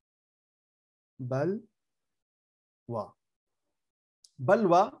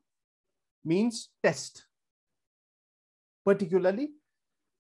 Balwa means test, particularly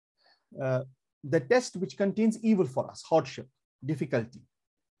the test which contains evil for us, hardship, difficulty,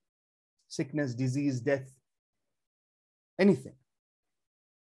 sickness, disease, death, anything.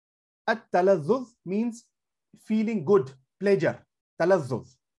 At-talazzuz means feeling good, pleasure,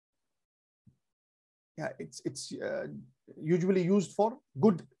 talazzuz. Yeah, it's usually used for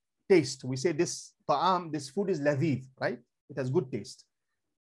good taste. We say this ta'am, this food is ladhid, right? It has good taste.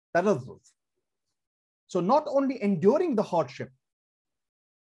 Talazzuz. So not only enduring the hardship,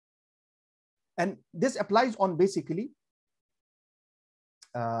 and this applies on basically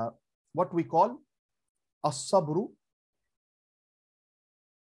what we call as-sabru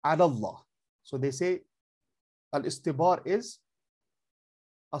ala Allah. So they say al-istibar is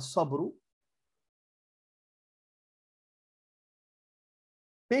as-sabru,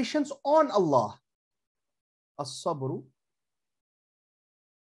 patience on Allah. As-sabru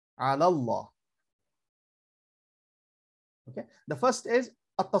ala Allah. Okay. The first is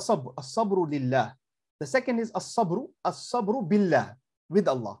at-tasabru, as-sabru lillah. The second is as-sabru billah, with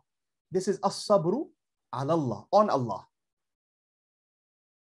Allah. This is as-sabru ala Allah, on Allah.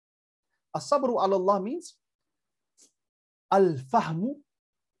 As-sabru ala Allah means al-fahmu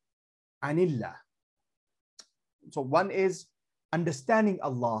anillah. So one is understanding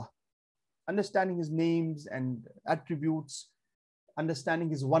Allah, understanding His names and attributes, understanding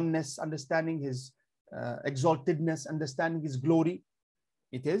His oneness, understanding His exaltedness, understanding His glory.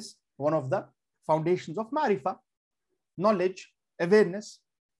 It is one of the foundations of ma'rifah, knowledge, awareness.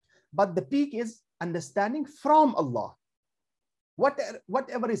 But the peak is understanding from Allah.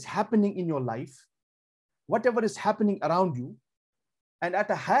 Whatever is happening in your life, whatever is happening around you, and at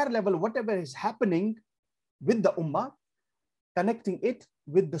a higher level, whatever is happening with the ummah, connecting it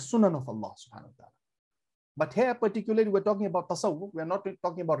with the sunnah of Allah subhanahu wa ta'ala. But here particularly we're talking about tasawwuf. We're not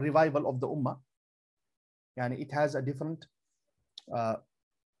talking about revival of the ummah. And it has a different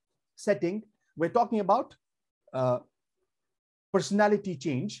setting. We're talking about personality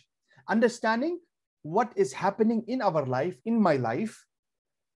change, understanding what is happening in our life, in my life,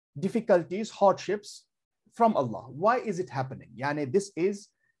 difficulties, hardships from Allah. Why is it happening? Yani this is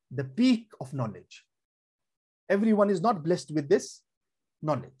the peak of knowledge. Everyone is not blessed with this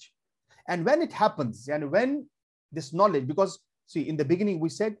knowledge. And when it happens, and when this knowledge, because see, in the beginning we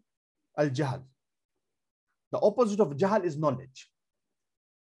said al-jahl. The opposite of jahl is knowledge.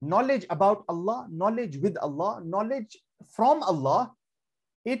 Knowledge about Allah, knowledge with Allah, knowledge from Allah,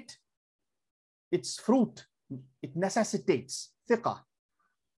 its fruit, it necessitates thiqah,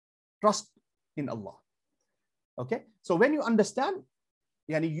 trust in Allah. Okay, so when you understand,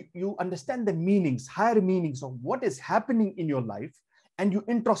 you understand the meanings, higher meanings of what is happening in your life, and you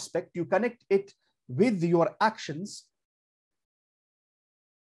introspect, you connect it with your actions,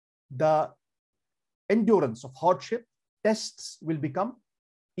 the endurance of hardship, tests will become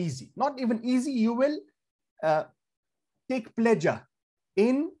easy. Not even easy, you will take pleasure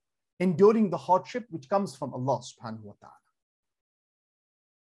in enduring the hardship which comes from Allah subhanahu wa ta'ala.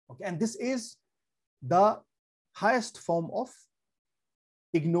 Okay, and this is the highest form of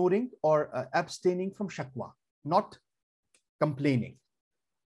ignoring or abstaining from shakwa, not complaining.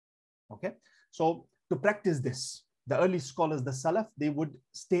 Okay, so to practice this, the early scholars, the Salaf, they would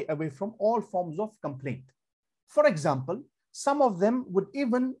stay away from all forms of complaint. For example, some of them would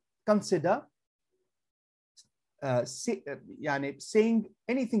even consider saying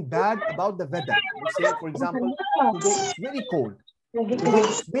anything bad about the weather. They say, for example, today it's very cold, today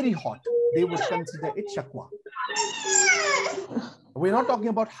it's very hot. They would consider it shakwa. We're not talking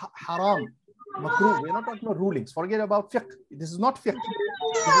about haram, makruh. We're not talking about rulings. Forget about fiqh. This is not fiqh.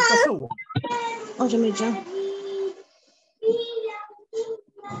 This is tasawwuf.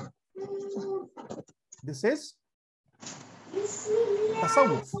 This is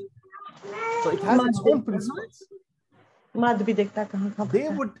tasawwuf. So it has its own principles. They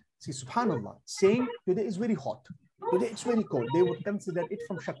would see, subhanallah, saying today is very hot, today it's very cold. They would consider it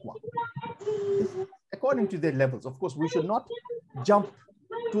from shakwa. According to their levels. Of course, we should not jump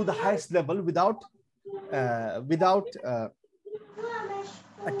to the highest level without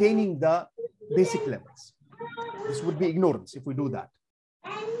attaining the basic levels. This would be ignorance if we do that.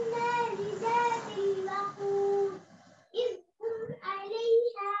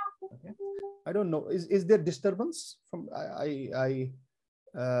 Okay. I don't know. Is there disturbance? From I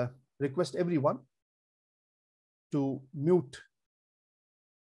request everyone to mute,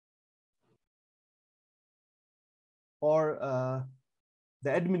 or the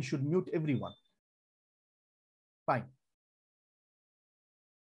admin should mute everyone. Fine.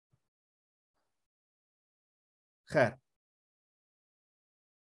 Khair.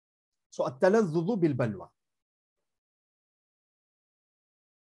 So at-talazzudhu bil-balwa.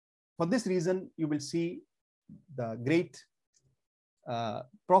 For this reason, you will see the great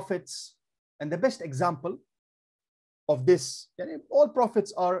prophets, and the best example of this. All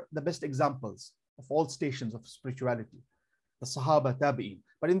prophets are the best examples of all stations of spirituality. The Sahaba, Tabi'in.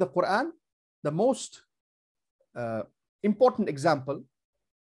 But in the Quran, the most important example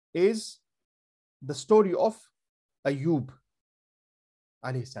is the story of Ayub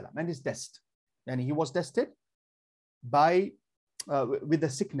alayhi salam and his test. And he was tested by with a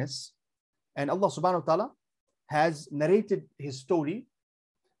sickness, and Allah subhanahu wa ta'ala has narrated his story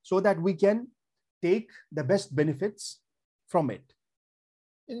so that we can take the best benefits from it.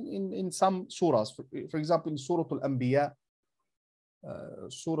 In some surahs, for example, in Surah al-Anbiya,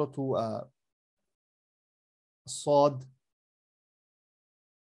 Surah Sad.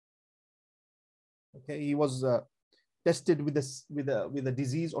 Okay, he was tested with a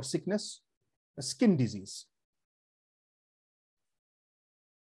disease or sickness, a skin disease,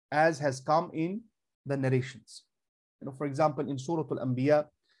 as has come in the narrations. For example, in Surah al-Anbiya,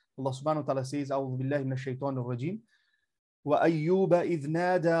 Allah subhanahu wa ta'ala says, "A'udhu billahi minash shaitanir rajim. وَأَيُّوبَ إِذْ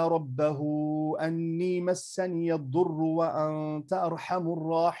نَادَى رَبَّهُ أَنِّي مَسَّنِيَ الضُّرُّ وَأَنْتَ أَرْحَمُ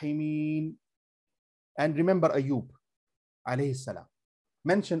الرَّاحِمِينَ." And remember Ayub alayhi salam.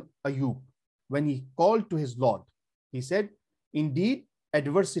 Mention Ayub when he called to his Lord. He said, "Indeed,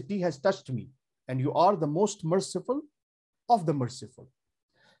 adversity has touched me, and you are the most merciful of the merciful."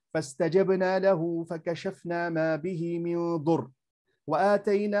 فَاسْتَجَبْنَا لَهُ فَكَشَفْنَا مَا بِهِ مِنْ ضُرٍّ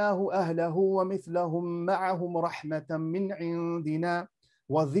وآتيناه أهله ومثلهم معهم رحمة من عندنا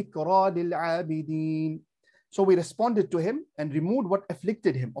وذكرى للعابدين. So we responded to him and removed what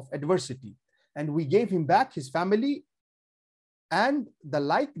afflicted him of adversity, and we gave him back his family and the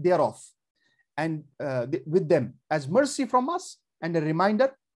like thereof, and with them as mercy from us and a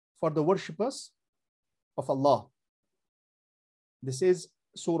reminder for the worshippers of Allah. This is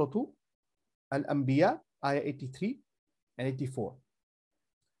Surah Al-Anbiya, ayah 83 and 84.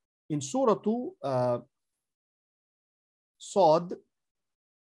 In Surah Sad,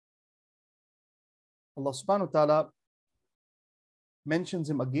 Allah subhanahu wa ta'ala mentions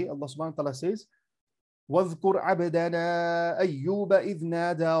him again. Allah subhanahu wa ta'ala says, وَاذْكُرْ عَبْدَنَا أَيُّوبَ إِذْ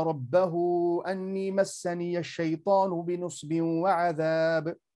نَادَى رَبَّهُ أَنِّي مَسَّنِيَ الشَّيْطَانُ بِنُصْبٍ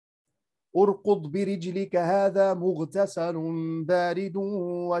وَعَذَابٍ أُرْقُضْ بِرِجْلِكَ هَذَا مُغْتَسَلٌ بَارِدٌ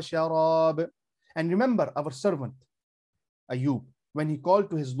وَشَرَابٌ. And remember our servant Ayub, when he called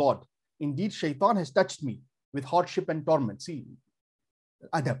to his Lord, indeed shaitan has touched me with hardship and torment. See,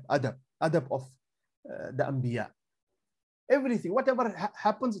 adab of the Anbiya. Everything, whatever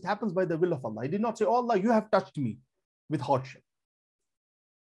happens, it happens by the will of Allah. He did not say, oh Allah, you have touched me with hardship.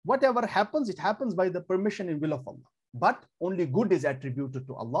 Whatever happens, it happens by the permission and will of Allah. But only good is attributed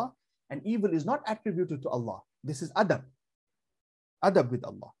to Allah and evil is not attributed to Allah. This is adab with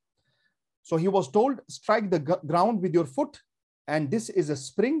Allah. So he was told, strike the ground with your foot, and this is a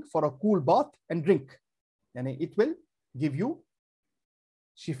spring for a cool bath, and drink. And it will give you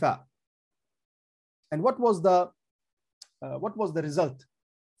shifa. And what was the result,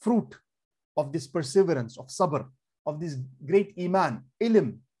 fruit of this perseverance, of sabr, of this great iman,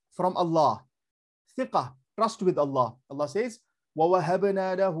 ilm from Allah, thiqah, trust with Allah? Allah says,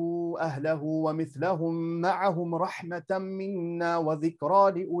 وَوَهَبْنَا لَهُ أَهْلَهُ وَمِثْلَهُمْ مَعَهُمْ رَحْمَةً مِنَّا وَذِكْرَى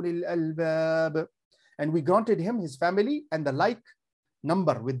لِأُولِي الْأَلْبَابِ. And we granted him his family and the like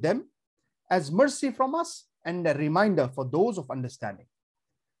number with them as mercy from us and a reminder for those of understanding.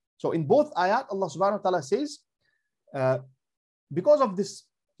 So in both ayat, Allah subhanahu wa ta'ala says, because of this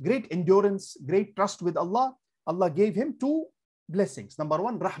great endurance, great trust with Allah, Allah gave him two blessings. Number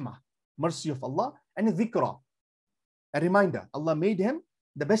one, rahmah, mercy of Allah, and dhikra, a reminder. Allah made him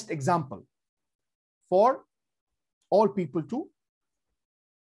the best example for all people to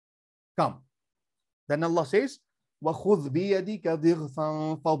come. Then Allah says, وَخُذْ بِيَدِكَ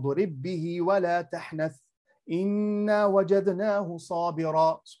ضِغْثًا فَضْرِبْ بِهِ وَلَا تَحْنَثْ إِنَّا وَجَدْنَاهُ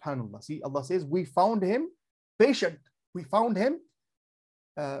صَابِرًا. SubhanAllah. See, Allah says, we found him patient. We found him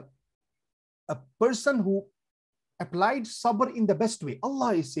a person who applied sabr in the best way.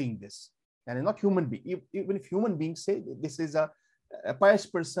 Allah is saying this, and not human being. Even if human beings say this is a pious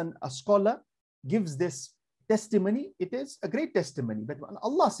person, a scholar gives this testimony, it is a great testimony. But when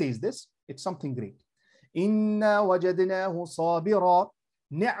Allah says this, it's something great. Inna wajadnahu sabira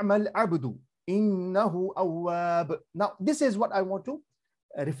ni'mal abdu innahu awwab. Now, this is what I want to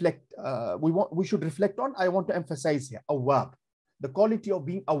reflect. We should reflect on. I want to emphasize here, awwab, the quality of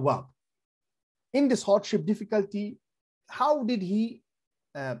being awwab. In this hardship, difficulty, how did he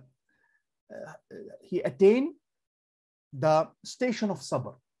attain the station of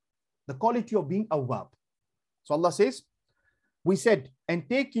sabr, the quality of being awwab? So Allah says, we said, and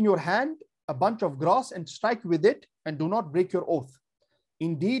take in your hand a bunch of grass and strike with it, and do not break your oath.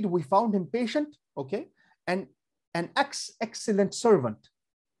 Indeed, we found him patient, okay, and an excellent servant.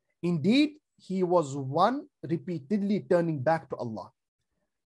 Indeed, he was one repeatedly turning back to Allah.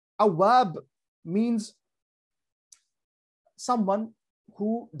 Awwab means someone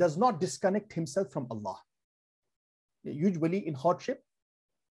who does not disconnect himself from Allah. Usually in hardship,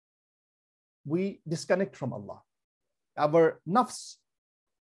 we disconnect from Allah. Our nafs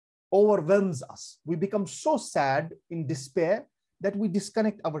overwhelms us. We become so sad in despair that we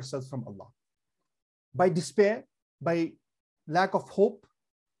disconnect ourselves from Allah. By despair, by lack of hope.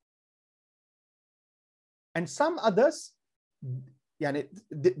 And some others,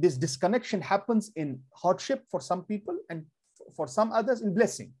 this disconnection happens in hardship for some people, and for some others in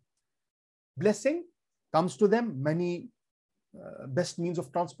blessing. Blessing comes to them, money, best means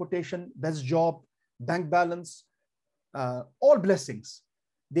of transportation, best job, bank balance, all blessings.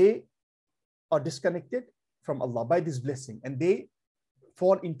 They are disconnected from Allah by this blessing, and they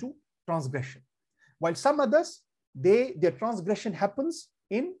fall into transgression. While some others, their transgression happens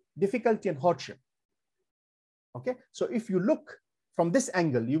in difficulty and hardship. Okay, so if you look from this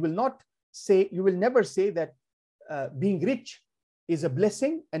angle, you will never say that being rich is a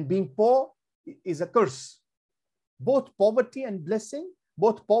blessing and being poor is a curse. Both poverty and blessing,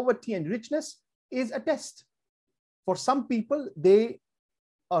 both poverty and richness is a test. For some people, they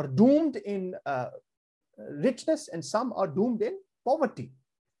are doomed in richness, and some are doomed in poverty.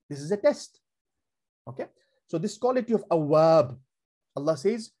 This is a test. Okay. So this quality of awwab, Allah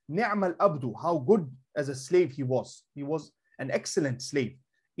says, ni'mal abdu, how good as a slave he was. He was an excellent slave.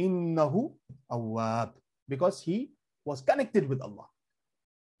 Innahu awwab, because he was connected with Allah.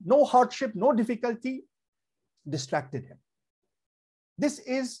 No hardship, no difficulty distracted him. This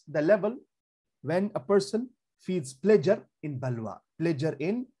is the level when a person feels pleasure in balwa, pleasure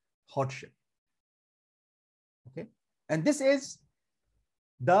in hardship. Okay. And this is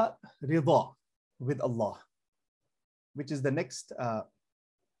the rida with Allah, which is the next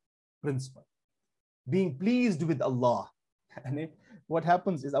principle. Being pleased with Allah. And what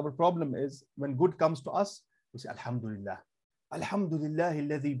happens is, our problem is when good comes to us, we say, Alhamdulillah. Alhamdulillah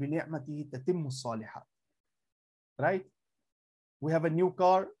alladhi bi ni'matihi tatimmu salihat. Right? We have a new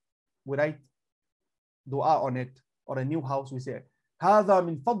car, we write dua on it, or a new house, we say, Hadha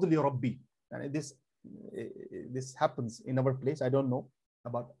min fadli rabbi. And this happens in our place. I don't know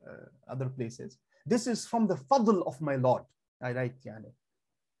about other places. This is from the fadl of my Lord. I write, yani.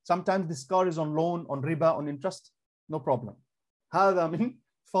 Sometimes this car is on loan, on riba, on interest. No problem. Hadha min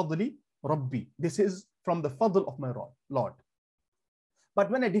fadli rabbi. This is from the fadl of my Lord. But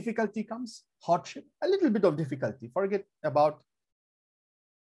when a difficulty comes, hardship, a little bit of difficulty, forget about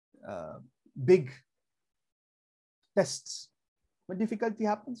big tests. When difficulty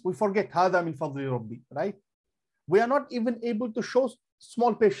happens, we forget Hadha min fadli rabbi, right? We are not even able to show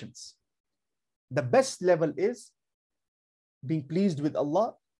small patience. The best level is being pleased with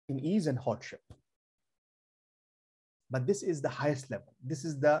Allah in ease and hardship. But this is the highest level. This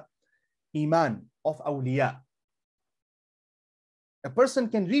is the iman of awliya. A person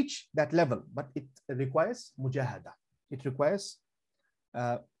can reach that level, but it requires mujahada. It requires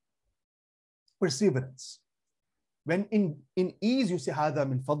perseverance. When in ease you say Hadha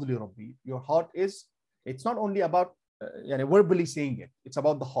min fadli rabbi, your heart is, it's not only about verbally saying it, it's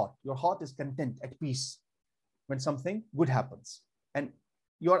about the heart. Your heart is content, at peace when something good happens. And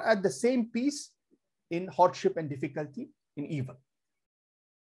you are at the same peace in hardship and difficulty, in evil.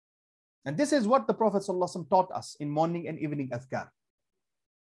 And this is what the Prophet ﷺ taught us in morning and evening adhkar.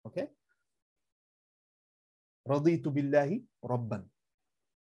 Okay? Raditu billahi rabban.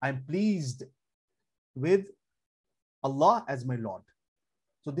 I'm pleased with Allah as my Lord.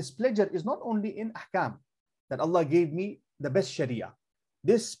 So this pleasure is not only in ahkam, that Allah gave me the best sharia.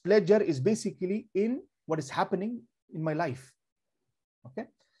 This pleasure is basically in what is happening in my life. Okay?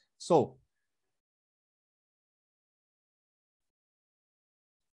 So,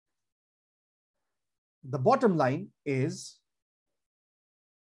 the bottom line is,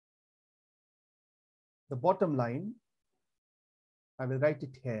 I will write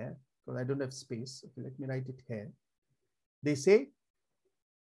it here because I don't have space. Okay, let me write it here. They say,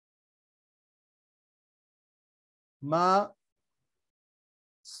 Ma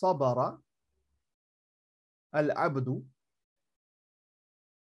sabara al-abdu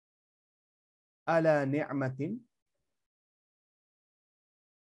ala ni'matin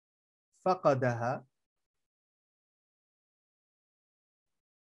faqadaha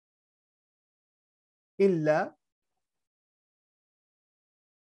illa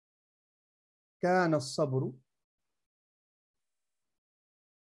kana as-sabru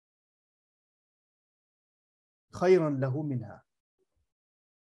khayran lahu minha.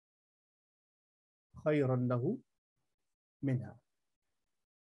 Khayran lahu minha.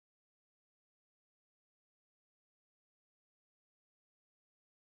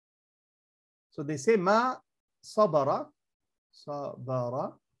 So they say, Ma sabara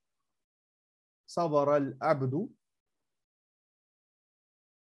al-abdu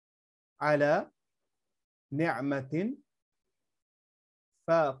ala ni'matin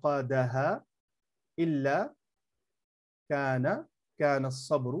faqadaha illa kana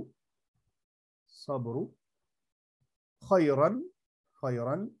as-sabru khayran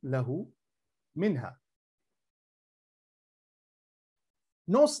lahu minha.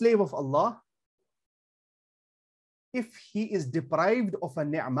 No slave of Allah, if he is deprived of a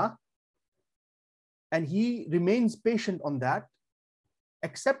ni'mah and he remains patient on that,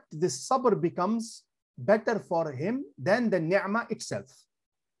 except this sabr becomes better for him than the ni'mah itself.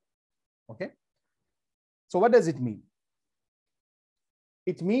 Okay? So what does it mean?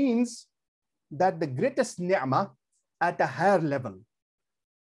 It means that the greatest ni'mah at a higher level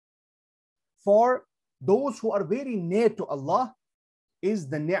for those who are very near to Allah is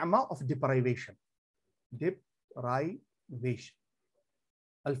the ni'mah of deprivation. Deprivation.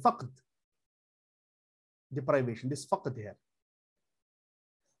 Al-faqd. Deprivation. This faqd here.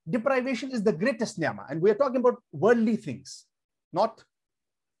 Deprivation is the greatest ni'mah. And we are talking about worldly things, not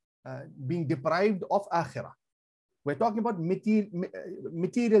being deprived of akhirah. We're talking about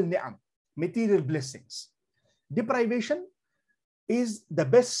material ni'am, material blessings. Deprivation is the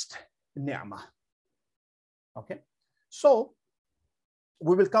best ni'mah. Okay. So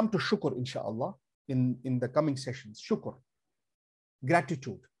we will come to shukr, inshallah, in the coming sessions. Shukr,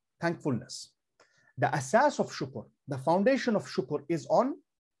 gratitude, thankfulness. The asas of shukr, the foundation of shukr is on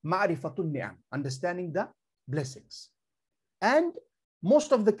ma'rifatun ni'am, understanding the blessings. And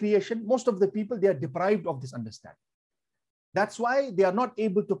most of the creation, most of the people, they are deprived of this understanding. That's why they are not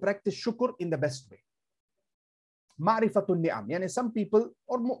able to practice shukr in the best way. Ma'rifatun ni'am. Yani some people,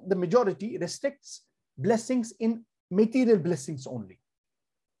 or the majority, restricts blessings in material blessings only.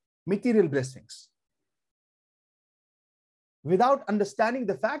 Material blessings. Without understanding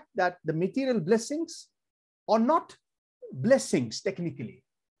the fact that the material blessings are not blessings technically.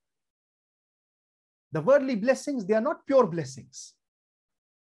 The worldly blessings, they are not pure blessings.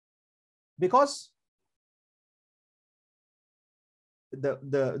 Because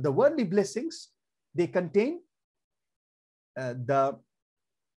the worldly blessings, they contain the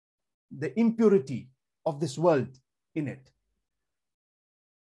impurity of this world in it.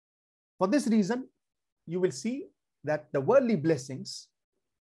 For this reason, you will see that the worldly blessings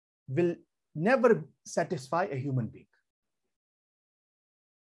will never satisfy a human being.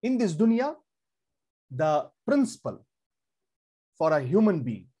 In this dunya, the principle for a human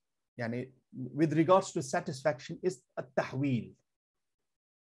being, yani, with regards to satisfaction, is at-tahweel.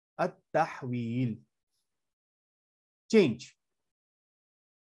 At-tahweel. Change.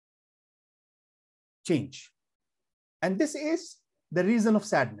 Change. And this is the reason of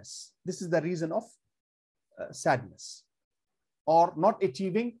sadness. This is the reason of sadness, or not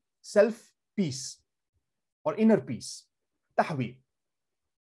achieving self-peace or inner peace. Tahweel.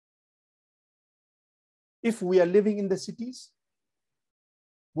 If we are living in the cities,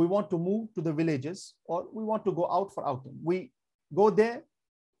 we want to move to the villages, or we want to go out for outing. We go there,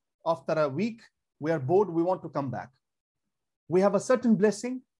 after a week, we are bored, we want to come back. We have a certain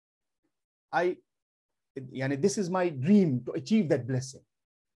blessing. This is my dream, to achieve that blessing,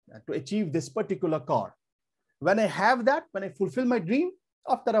 to achieve this particular car. When I have that, when I fulfill my dream,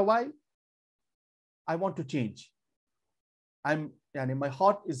 after a while, I want to change. My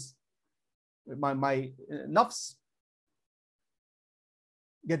heart is, my nafs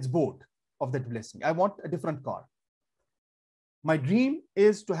gets bored of that blessing. I want a different car. My dream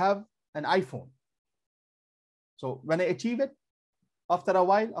is to have an iPhone. So when I achieve it, after a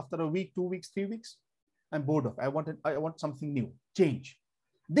while, after a week, 2 weeks, 3 weeks, I'm bored of it. I want something new, change.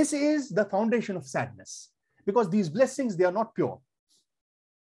 This is the foundation of sadness, because these blessings, they are not pure.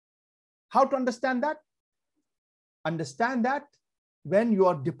 How to understand that? Understand that when you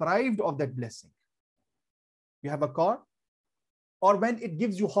are deprived of that blessing. You have a car, or when it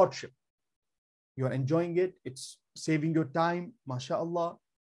gives you hardship. You are enjoying it, it's saving your time, mashallah.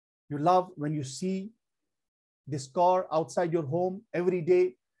 You love when you see this car outside your home every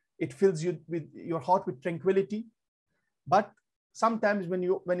day. It fills you with your heart with tranquility. But sometimes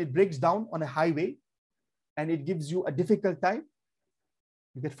when it breaks down on a highway and it gives you a difficult time,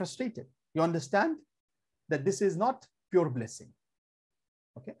 you get frustrated. You understand that this is not pure blessing.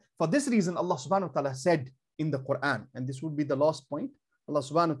 Okay. For this reason, Allah subhanahu wa ta'ala said in the Quran, and this would be the last point, Allah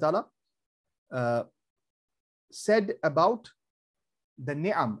subhanahu wa ta'ala said about the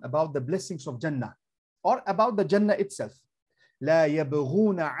ni'am, about the blessings of Jannah, or about the Jannah itself. لا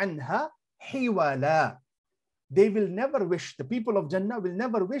يبغون عنها حوالا. They will never wish, the people of Jannah will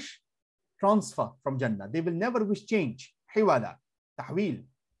never wish transfer from Jannah. They will never wish change. حوالا, tahweel.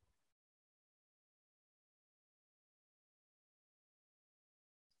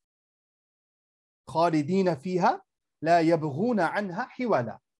 خالدين فيها لا يبغون عنها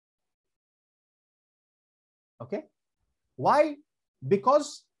حوالا. Okay. Why?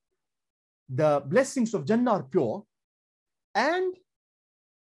 Because the blessings of Jannah are pure, and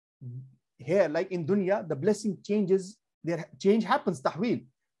here, like in dunya, the blessing changes, their change happens, tahweel.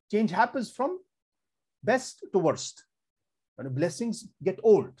 Change happens from best to worst. When blessings get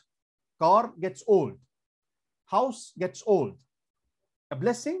old, car gets old, house gets old. A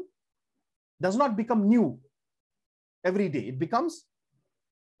blessing does not become new every day, it becomes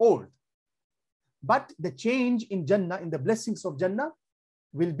old. But the change in Jannah, in the blessings of Jannah,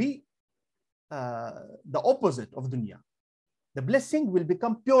 will be the opposite of dunya. The blessing will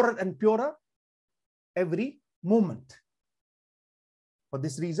become purer and purer every moment. For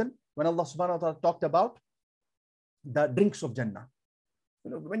this reason, when Allah subhanahu wa ta'ala talked about the drinks of Jannah,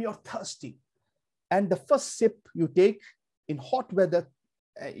 when you're thirsty and the first sip you take in hot weather,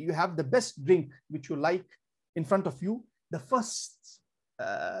 you have the best drink which you like in front of you, the first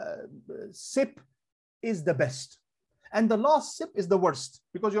sip is the best. And the last sip is the worst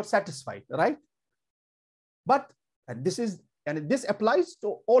because you're satisfied, right? But this applies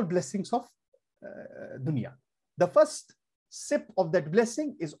to all blessings of dunya. The first sip of that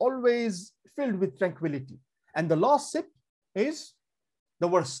blessing is always filled with tranquility, and the last sip is the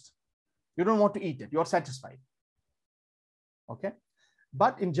worst. You don't want to eat it. You're satisfied. Okay,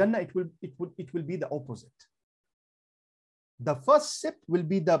 but in Jannah it will be the opposite. The first sip will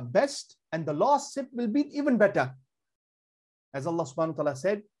be the best, and the last sip will be even better. As Allah subhanahu wa ta'ala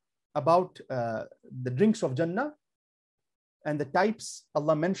said about the drinks of Jannah and the types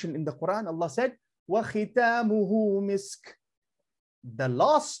Allah mentioned in the Quran, Allah said, وَخِتَامُهُ مِسْكٌ. The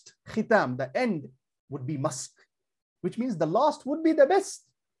last khitam, the end, would be musk, which means the last would be the best.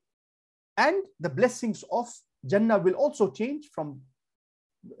 And the blessings of Jannah will also change from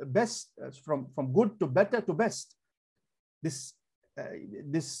best, from good to better to best. The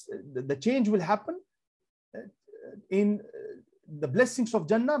change will happen in the blessings of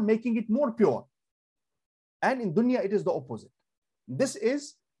Jannah, making it more pure. And in dunya, it is the opposite. This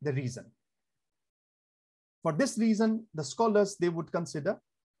is the reason. For this reason, the scholars, they would consider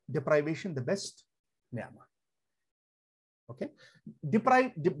deprivation the best ni'mah. Okay,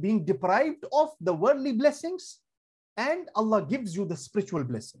 being deprived of the worldly blessings, and Allah gives you the spiritual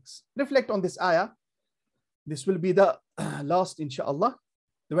blessings. Reflect on this ayah. This will be the last, inshallah.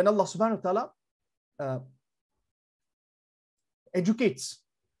 When Allah subhanahu wa ta'ala educates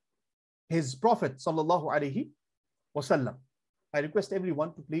his Prophet sallallahu alaihi wasallam. I request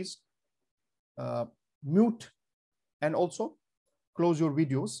everyone to please mute and also close your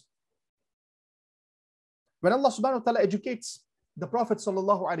videos. When Allah subhanahu wa ta'ala educates the Prophet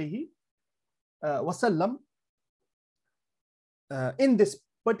sallallahu alaihi wasallam in this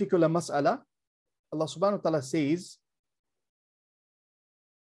particular mas'ala, Allah subhanahu wa ta'ala says,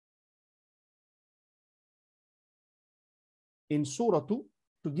 in Surah 2,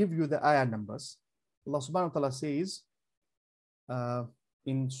 to give you the ayah numbers, Allah subhanahu wa ta'ala says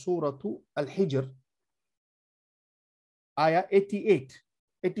in Surah 2 al-Hijr, ayah 88,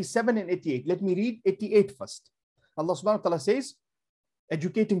 87 and 88. Let me read 88 first. Allah subhanahu wa ta'ala says,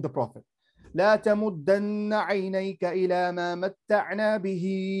 educating the Prophet, لا تمدن عينيك إلى ما متعنا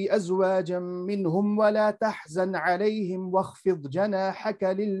به أزواجا منهم ولا تحزن عليهم واخفض جناحك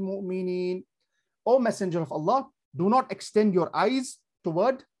للمؤمنين. O Messenger of Allah, do not extend your eyes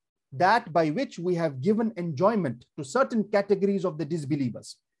toward that by which we have given enjoyment to certain categories of the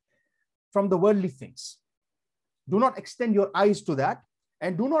disbelievers from the worldly things. Do not extend your eyes to that,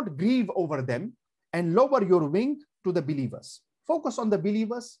 and do not grieve over them, and lower your wing to the believers. Focus on the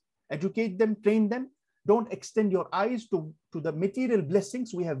believers, educate them, train them. Don't extend your eyes to the material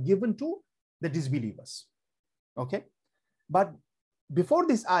blessings we have given to the disbelievers. Okay? But before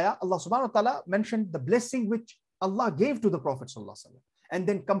this ayah, Allah subhanahu wa ta'ala mentioned the blessing which Allah gave to the Prophet sallallahu alaihi wasallam, and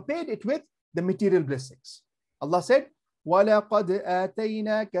then compared it with the material blessings. Allah said, وَلَقَدْ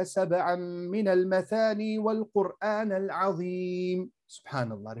آتَيْنَاكَ سَبْعًا مِنَ الْمَثَانِي وَالْقُرْآنَ الْعَظِيمِ.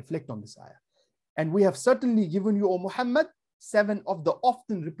 Subhanallah, reflect on this ayah. And we have certainly given you, O Muhammad, 7 of the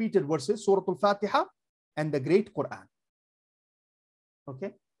often repeated verses, Surah al-Fatiha and the great Quran.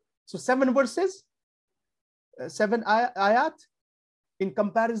 Okay, so 7 verses, 7 ayat in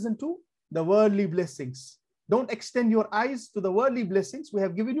comparison to the worldly blessings. Don't extend your eyes to the worldly blessings. We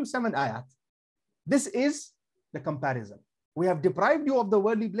have given you 7 ayat. This is the comparison. We have deprived you of the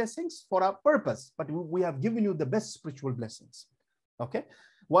worldly blessings for our purpose, but we have given you the best spiritual blessings. Okay.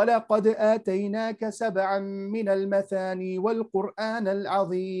 وَلَقَدْ آتَيْنَاكَ سَبْعًا مِنَ الْمَثَانِي وَالْقُرْآنَ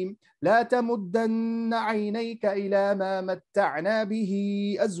الْعَظِيمِ لَا تَمُدَّنَّ عَيْنَيْكَ إِلَى مَا مَتَّعْنَا بِهِ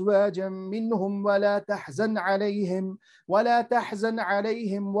أَزْوَاجًا مِّنْهُمْ وَلَا تَحْزَنْ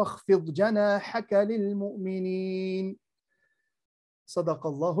عَلَيْهِمْ وَاخْفِضْ جَنَاحَكَ لِلْمُؤْمِنِينَ. صدق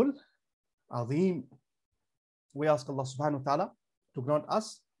الله العظيم. We ask Allah subhanahu wa ta'ala to grant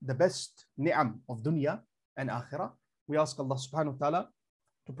us the best ni'am of dunya and akhirah. We ask Allah subhanahu wa ta'ala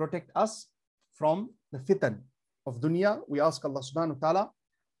to protect us from the fitan of dunya. We ask Allah subhanahu wa ta'ala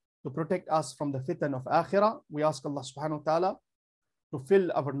to protect us from the fitan of akhirah. We ask Allah subhanahu wa ta'ala to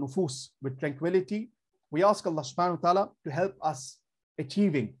fill our nufus with tranquility. We ask Allah subhanahu wa ta'ala to help us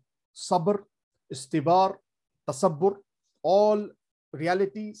achieving sabr, istibar, tasabbur, all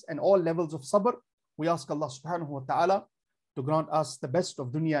realities and all levels of sabr. We ask Allah subhanahu wa ta'ala to grant us the best of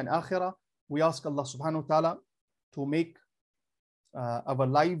dunya and akhirah. We ask Allah subhanahu wa ta'ala to make our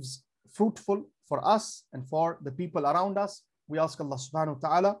lives fruitful for us and for the people around us. We ask Allah subhanahu wa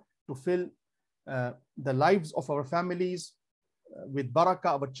ta'ala to fill the lives of our families with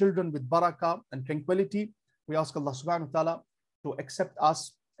barakah, our children with barakah and tranquility. We ask Allah subhanahu wa ta'ala to accept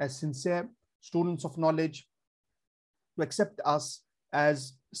us as sincere students of knowledge, to accept us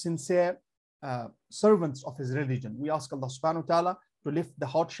as sincere servants of His religion. We ask Allah subhanahu wa ta'ala to lift the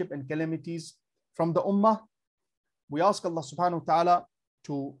hardship and calamities from the ummah. We ask Allah subhanahu wa ta'ala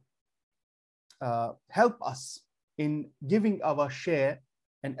to help us in giving our share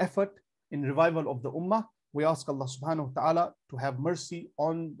and effort in revival of the ummah. We ask Allah subhanahu wa ta'ala to have mercy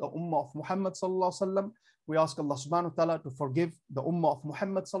on the ummah of Muhammad sallallahu alaihi wasallam. We ask Allah subhanahu wa ta'ala to forgive the ummah of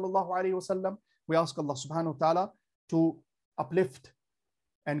Muhammad sallallahu alaihi wasallam. We ask Allah subhanahu wa ta'ala to uplift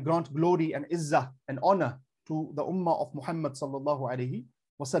and grant glory and izzah and honor to the ummah of Muhammad sallallahu alaihi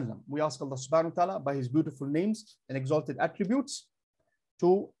wasallam. We ask Allah subhanahu wa ta'ala by His beautiful names and exalted attributes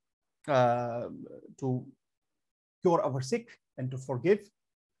to cure our sick and to forgive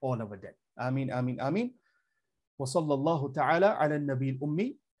all our dead. Ameen, ameen, ameen. Wa sallallahu ta'ala ala nabi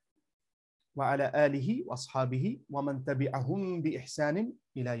al-ummi wa ala alihi wa ashabihi wa man tabi'ahum bi ihsanin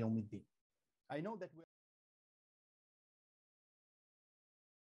ila yawmiddin. I know that